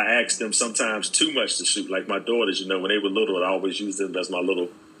I ask them sometimes too much to shoot. Like my daughters, when they were little, I always used them as my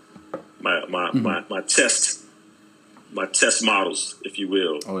test models, if you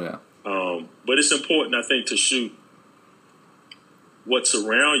will. Oh yeah. But it's important, I think, to shoot what's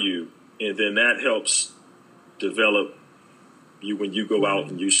around you, and then that helps develop you when you go out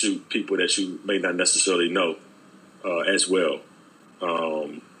and you shoot people that you may not necessarily know as well.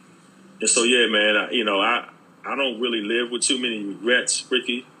 And so, yeah, man, I don't really live with too many regrets,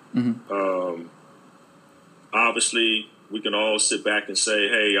 Ricky. Mm-hmm. Obviously, we can all sit back and say,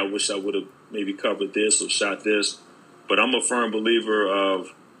 hey, I wish I would have maybe covered this or shot this. But I'm a firm believer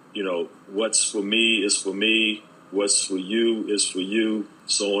of, what's for me is for me, what's for you is for you,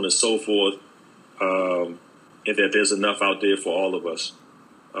 so on and so forth, and that there's enough out there for all of us.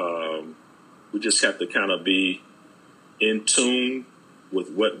 We just have to kind of be in tune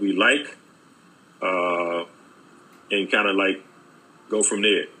with what we like, and kind of like go from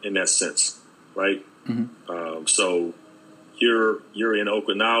there in that sense, right? Mm-hmm. So you're in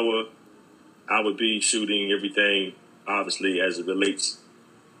Okinawa. I would be shooting everything, obviously, as it relates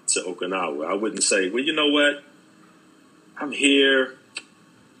to Okinawa. I wouldn't say, well, you know what? I'm here,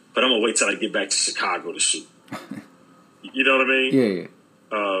 but I'm going to wait till I get back to Chicago to shoot. You know what I mean?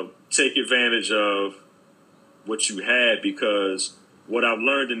 Yeah. Take advantage of what you had, because what I've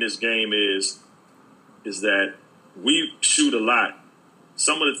learned in this game is that we shoot a lot.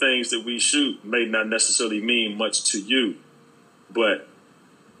 Some of the things that we shoot may not necessarily mean much to you, but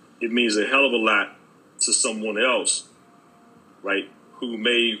it means a hell of a lot to someone else, right, who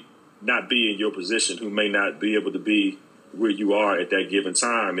may not be in your position, who may not be able to be where you are at that given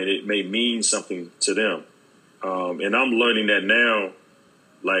time, and it may mean something to them. And I'm learning that now,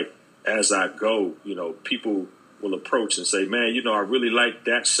 like, as I go, people will approach and say, man, I really like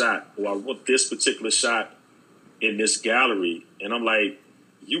that shot, or I want this particular shot in this gallery. And I'm like,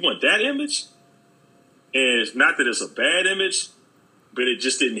 you want that image? And it's not that it's a bad image, but it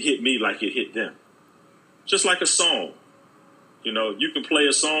just didn't hit me like it hit them. Just like a song. You can play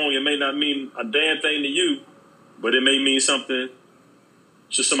a song, it may not mean a damn thing to you, but it may mean something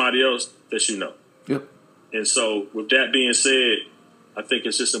to somebody else that you know. Yep. And so with that being said, I think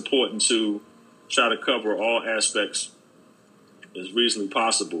it's just important to try to cover all aspects as reasonably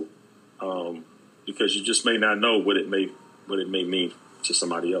possible, because you just may not know what it may mean to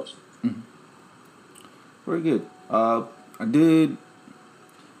somebody else. Mm-hmm. Very good. I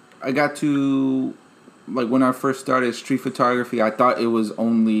got to, like, when I first started street photography, I thought it was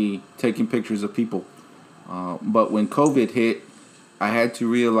only taking pictures of people. But when COVID hit, I had to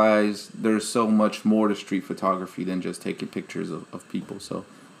realize there's so much more to street photography than just taking pictures of people. So,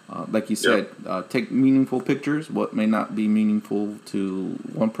 like you said, take meaningful pictures. What may not be meaningful to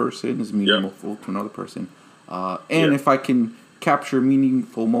one person is meaningful to another person. And if I can capture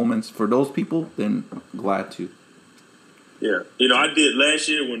meaningful moments for those people, then I'm glad to. Yeah. I did last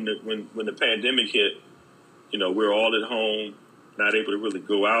year when the pandemic hit. We were all at home. not able to really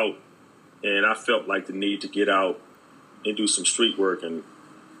go out. And I felt like the need to get out and do some street work. And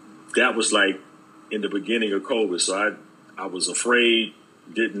that was like in the beginning of COVID. So I was afraid,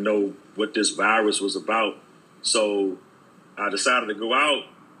 didn't know what this virus was about. So I decided to go out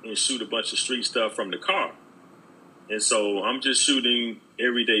and shoot a bunch of street stuff from the car. And so I'm just shooting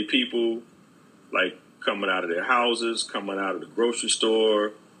everyday people, like coming out of their houses, coming out of the grocery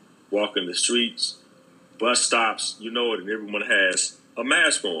store, walking the streets, bus stops, you know it, and everyone has a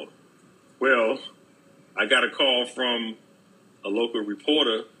mask on. Well, I got a call from a local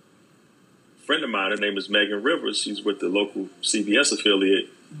reporter, friend of mine. Her name is Megan Rivers. She's with the local CBS affiliate.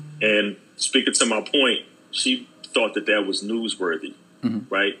 And speaking to my point, she thought that that was newsworthy,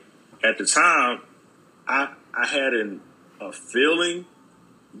 right? At the time, I had a feeling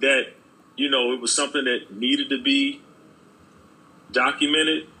that, you know, it was something that needed to be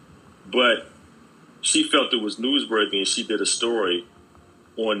documented, but she felt it was newsworthy, and she did a story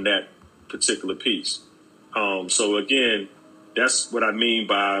on that particular piece. So again, that's what I mean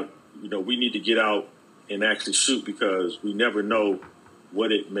by, you know, we need to get out and actually shoot, because we never know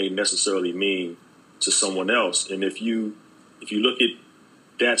what it may necessarily mean to someone else. And if you look at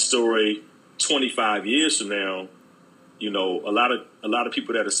that story 25 years from now, you know, a lot of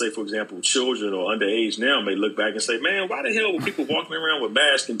people that are, say, for example, children or underage now may look back and say, man, why the hell were people walking around with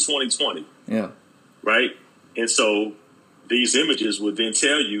masks in 2020? Yeah. Right? And so these images would then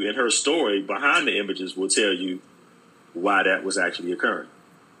tell you, and her story behind the images will tell you why that was actually occurring.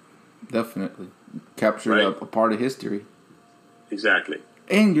 Definitely. Capture Right. a part of history. Exactly.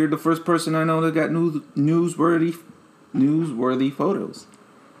 And you're the first person I know that got newsworthy photos.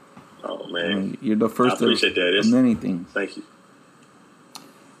 Oh, man. You're the first I appreciate that. of many things. Thank you.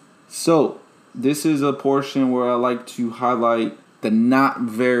 So, this is a portion where I like to highlight the not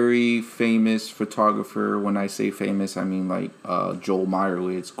very famous photographer. When I say famous, I mean like Joel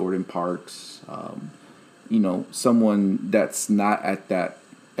Meyerowitz, Gordon Parks, you know, someone that's not at that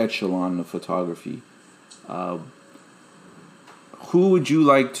echelon of photography. Who would you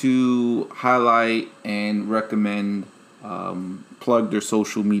like to highlight and recommend, plug their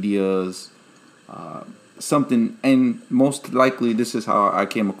social medias, something? And most likely, this is how I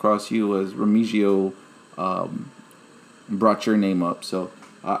came across you, as Remigio brought your name up. So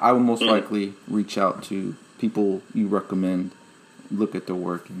I will most likely reach out to people you recommend, look at their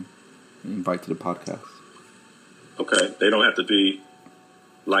work, and invite to the podcast. Okay. They don't have to be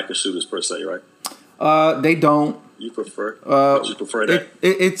Leica shooters per se, right? They don't. You prefer? Would you prefer that?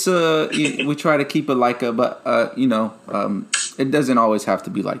 It's we try to keep it Leica, but you know, it doesn't always have to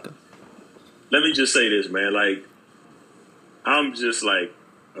be Leica. Let me just say this, man. Like, I'm just like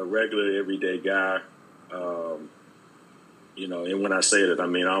a regular everyday guy. You know, and when I say that, I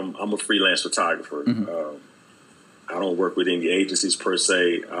mean I'm a freelance photographer. I don't work with any agencies per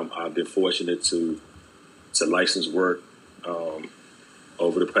se. I've been fortunate to license work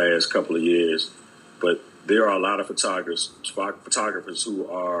over the past couple of years, but there are a lot of photographers who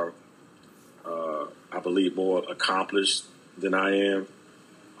are, I believe, more accomplished than I am.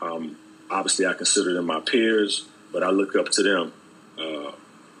 Obviously, I consider them my peers, but I look up to them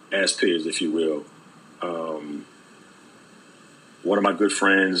as peers, if you will. One of my good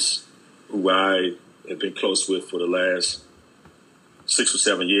friends, who I have been close with for the last 6 or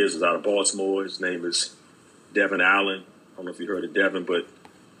 7 years, is out of Baltimore. His name is Devin Allen. I don't know if you heard of Devin, but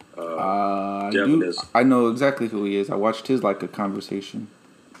Devin is. I know exactly who he is. I watched his Leica conversation.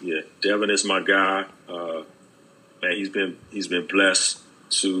 Yeah, Devin is my guy. Man, he's been blessed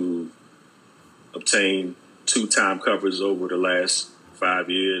to obtain 2 time covers over the last 5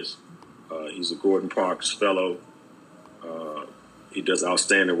 years. He's a Gordon Parks fellow. He does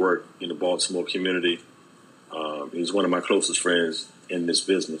outstanding work in the Baltimore community. He's one of my closest friends in this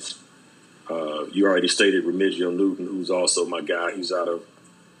business. You already stated Remigio Newton, who's also my guy. He's out of,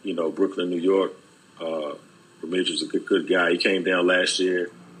 you know, Brooklyn, New York. Remigio's a good guy. He came down last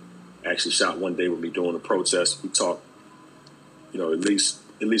year, actually shot one day with me during a protest. We talked, you know, at least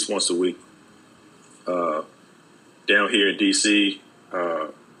once a week. Down here in D.C.,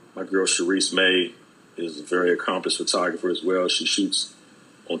 my girl Sharice May is a very accomplished photographer as well. She shoots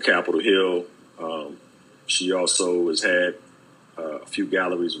on Capitol Hill. She also has had a few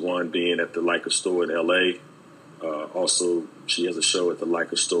galleries, one being at the Leica store in L.A. Also, she has a show at the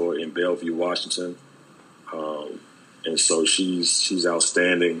Leica store in Bellevue, Washington. And so she's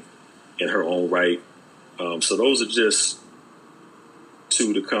outstanding in her own right. So those are just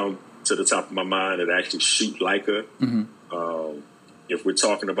 2 to come to the top of my mind that actually shoot Leica. If we're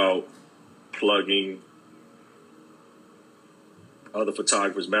talking about plugging other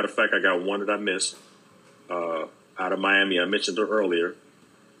photographers, matter of fact, I got one that I missed. I out of Miami. I mentioned her earlier,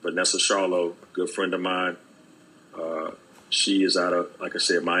 Vanessa Charlo, good friend of mine. She is out of, like I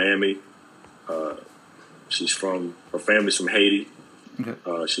said, Miami. Her family's from Haiti.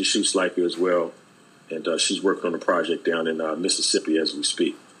 Okay. She shoots like her as well. And she's working on a project down in Mississippi as we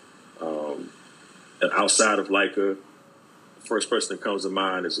speak. And outside of Leica, the first person that comes to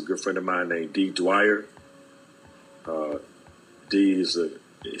mind is a good friend of mine named Dee Dwyer. Dee is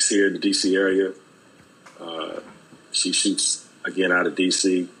here in the D.C. area. She shoots, again, out of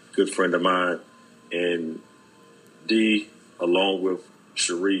D.C., good friend of mine. And Dee, along with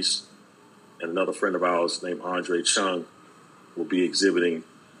Sharice and another friend of ours named Andre Chung, will be exhibiting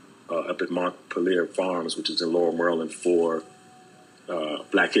up at Montpelier Farms, which is in Laurel, Maryland, for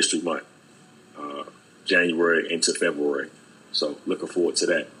Black History Month, January into February. So looking forward to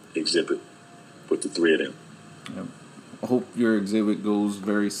that exhibit with the three of them. Yep. I hope your exhibit goes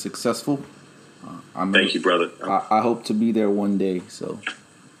very successful. Thank you, brother. I hope to be there one day, so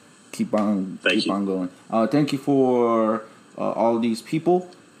keep on going. Thank you for all these people.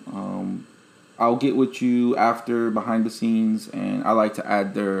 I'll get with you after behind the scenes, and I like to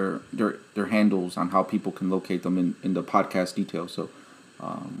add their handles on how people can locate them in the podcast details. So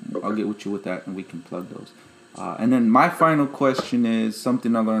okay. I'll get with you with that, and we can plug those. And then my final question is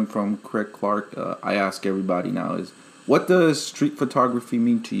something I learned from Craig Clark. I ask everybody now is, what does street photography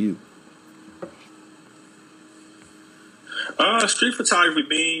mean to you? Street photography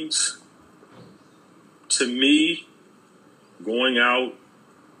means, to me, going out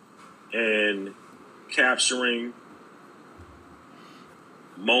and capturing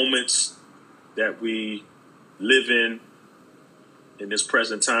moments that we live in this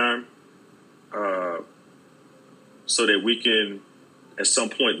present time, so that we can, at some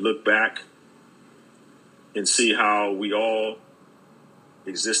point, look back and see how we all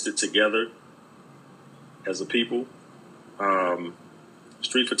existed together as a people.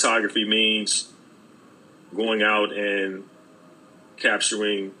 Street photography means going out and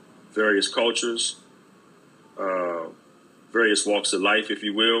capturing various cultures, various walks of life, if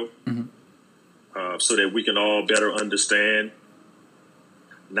you will, so that we can all better understand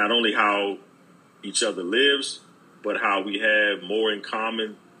not only how each other lives, but how we have more in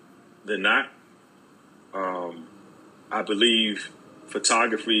common than not. I believe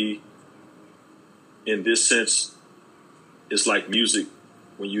photography, in this sense, is like music.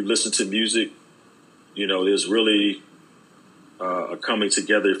 When you listen to music, there's really a coming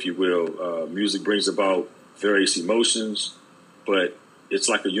together, if you will. Music brings about various emotions, but it's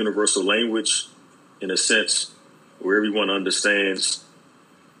like a universal language in a sense where everyone understands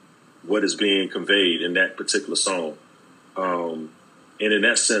what is being conveyed in that particular song. And in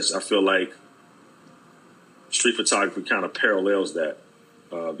that sense, I feel like street photography kind of parallels that.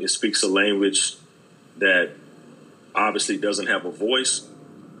 It speaks a language that obviously doesn't have a voice,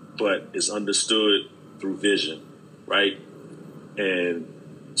 but is understood through vision, right? And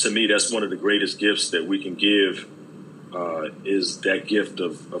to me, that's one of the greatest gifts that we can give, is that gift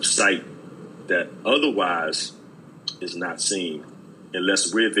of sight that otherwise is not seen,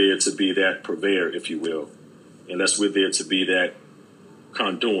 unless we're there to be that purveyor, if you will, unless we're there to be that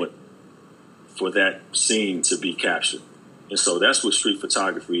conduit for that scene to be captured. And so that's what street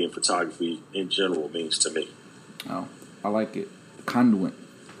photography and photography in general means to me. Oh, I like it. Conduit.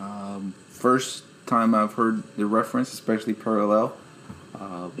 First time I've heard the reference, especially parallel.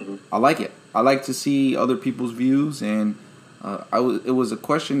 I like it. I like to see other people's views, and it was a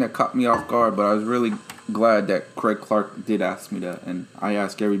question that caught me off guard, but I was really glad that Craig Clark did ask me that, and I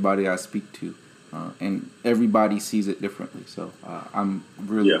ask everybody I speak to, and everybody sees it differently. So I'm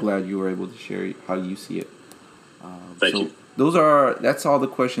really glad you were able to share how you see it. Thank you. That's all the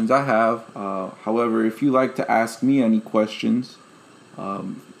questions I have. However, if you like to ask me any questions,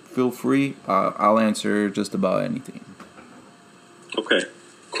 feel free. I'll answer just about anything. Okay,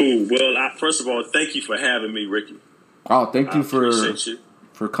 cool. Well, first of all, thank you for having me, Ricky. Oh, thank you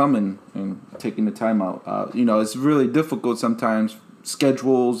for coming and taking the time out. It's really difficult sometimes,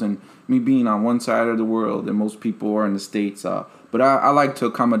 schedules and me being on one side of the world and most people are in the States. But I like to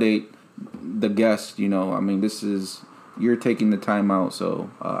accommodate the guest. You're taking the time out, so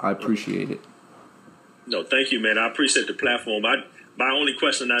I appreciate it. No, thank you, man. I appreciate the platform. My only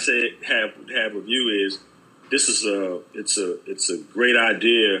question I have of you is, it's a great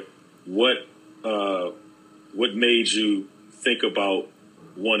idea. What made you think about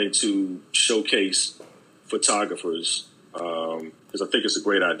wanting to showcase photographers? Because I think it's a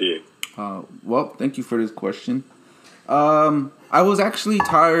great idea. Well, thank you for this question. I was actually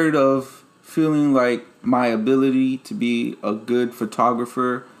tired of feeling like my ability to be a good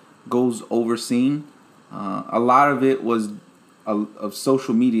photographer goes overseen. A lot of it was of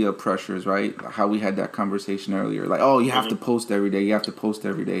social media pressures, right? How we had that conversation earlier, like, oh, you have to post every day, you have to post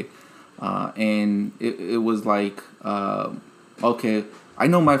every day, and it was like, okay, I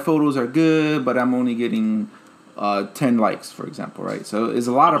know my photos are good, but I'm only getting 10 likes, for example, right? So it's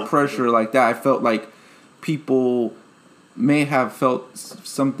a lot of pressure like that. I felt like people may have felt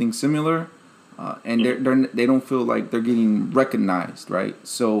something similar, and they don't feel like they're getting recognized, right?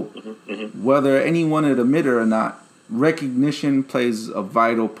 So whether anyone would admit it or not, recognition plays a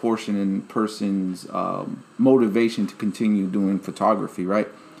vital portion in person's motivation to continue doing photography, right?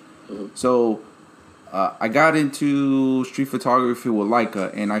 So I got into street photography with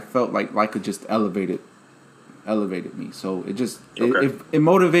Leica, and I felt like Leica just elevated me. So it just it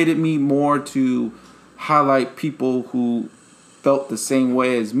motivated me more to highlight people who felt the same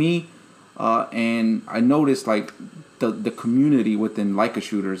way as me, and I noticed like the community within Leica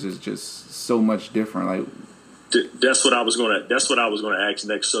shooters is just so much different. Like that's what I was gonna ask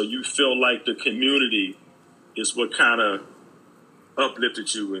next. So you feel like the community is what kind of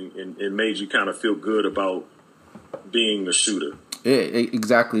uplifted you and made you kind of feel good about being a shooter?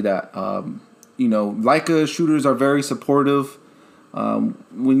 Exactly that. Leica shooters are very supportive.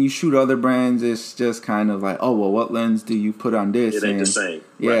 When you shoot other brands, it's just kind of like, oh, well, what lens do you put on this? It ain't the same.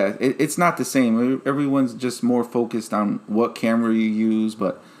 Yeah, right. It's not the same. Everyone's just more focused on what camera you use.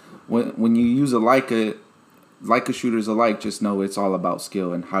 But when you use a Leica shooters alike, just know it's all about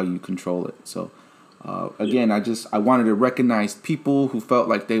skill and how you control it. So, again, I wanted to recognize people who felt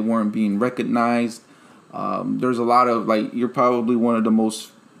like they weren't being recognized. There's a lot of, like, you're probably one of the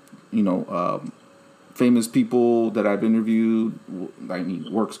most, famous people that I've interviewed. I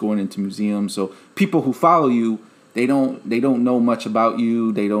mean, works going into museums. So people who follow you, they don't know much about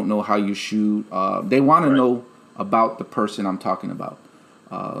you. They don't know how you shoot. They want to know about the person I'm talking about.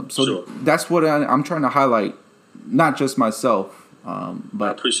 That's what I'm trying to highlight, not just myself, but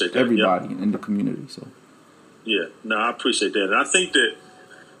I appreciate that. Everybody in the community. So yeah, no, I appreciate that, and I think that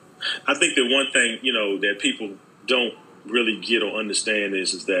one thing that people don't really get or understand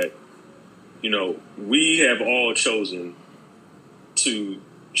is that we have all chosen to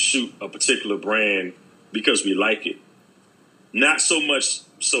shoot a particular brand because we like it. Not so much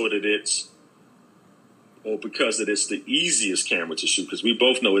so that it's the easiest camera to shoot, because we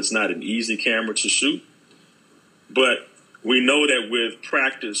both know it's not an easy camera to shoot. But we know that with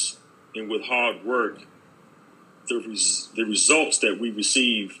practice and with hard work, the results that we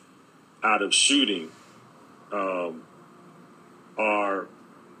receive out of shooting are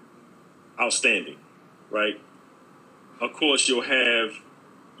outstanding, right? Of course, you'll have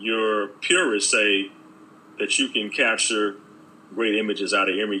your purists say that you can capture great images out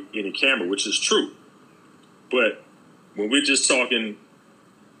of any camera, which is true. But when we're just talking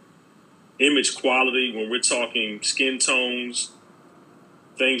image quality, when we're talking skin tones,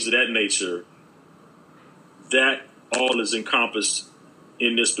 things of that nature, that all is encompassed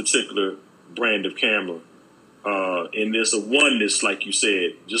in this particular brand of camera. And there's a oneness, like you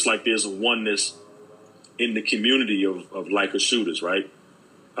said, just like there's a oneness in the community of Leica shooters, right?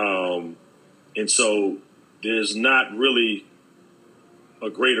 And so there's not really a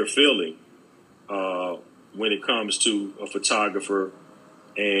greater feeling when it comes to a photographer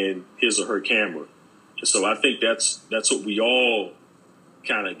and his or her camera. And so I think that's what we all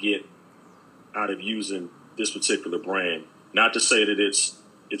kind of get out of using this particular brand. Not to say that it's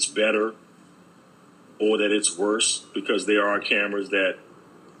better or that it's worse, because there are cameras that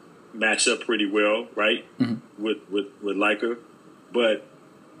match up pretty well, right, with Leica. But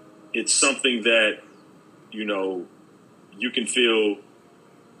it's something that, you can feel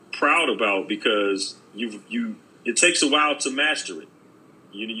proud about, because it takes a while to master it.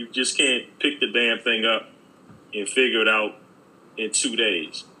 You just can't pick the damn thing up and figure it out in 2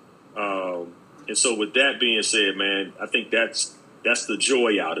 days. And so with that being said, man, I think that's the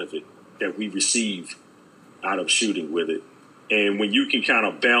joy out of it that we receive out of shooting with it. And when you can kind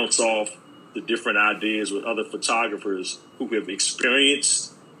of bounce off the different ideas with other photographers who have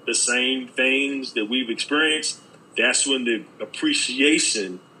experienced the same things that we've experienced, that's when the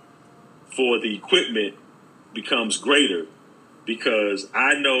appreciation for the equipment becomes greater, because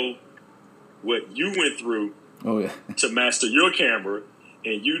I know what you went through to master your camera,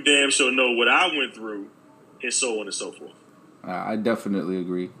 and you damn sure know what I went through, and so on and so forth. I definitely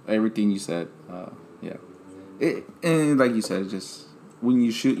agree. Everything you said, yeah. And like you said, just when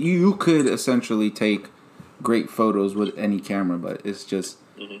you shoot, you could essentially take great photos with any camera, but it's just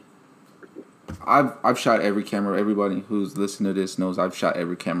I've shot every camera. Everybody who's listening to this knows I've shot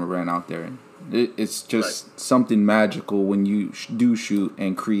every camera brand out there, and It's just something magical when you do shoot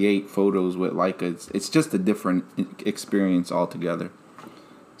and create photos with Leica. It's just a different experience altogether.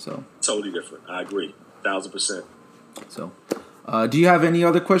 So totally different. I agree, 1,000%. So, do you have any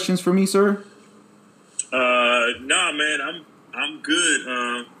other questions for me, sir? Nah, man, I'm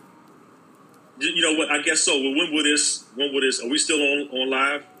good. You know what? I guess so. Well, when will this? Are we still on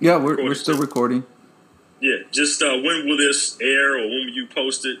live? Yeah, we're still recording. Yeah, just when will this air, or when will you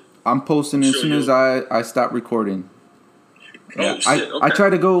post it? I'm posting as soon as I stop recording. Yeah, shit! Okay. I try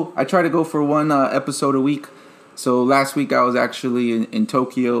to go for one episode a week. So last week I was actually in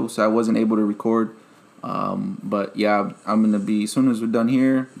Tokyo, so I wasn't able to record. But yeah, I'm gonna be, as soon as we're done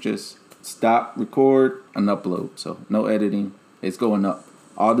here, just stop, record, and upload. So no editing. It's going up.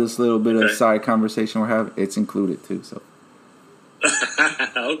 All this little bit of side conversation we're having, it's included too. So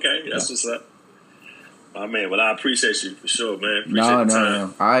okay, that's what's up. Oh man, well I appreciate you for sure, man. Appreciate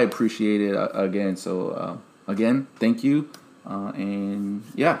No. I appreciate it again. So again, thank you. And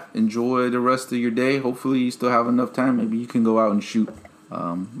yeah, enjoy the rest of your day. Hopefully you still have enough time. Maybe you can go out and shoot.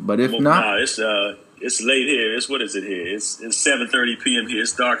 But if not, it's late here. What is it here? It's 7:30 p.m. here.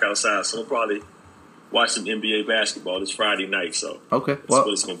 It's dark outside, so I'll probably watch some NBA basketball. It's Friday night, so okay, that's what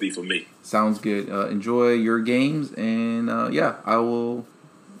it's gonna be for me. Sounds good. Enjoy your games, and yeah, I will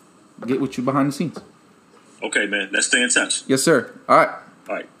get with you behind the scenes. Okay, man. Let's stay in touch. Yes, sir. All right.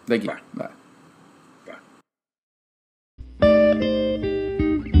 All right. Thank you. Bye. Bye.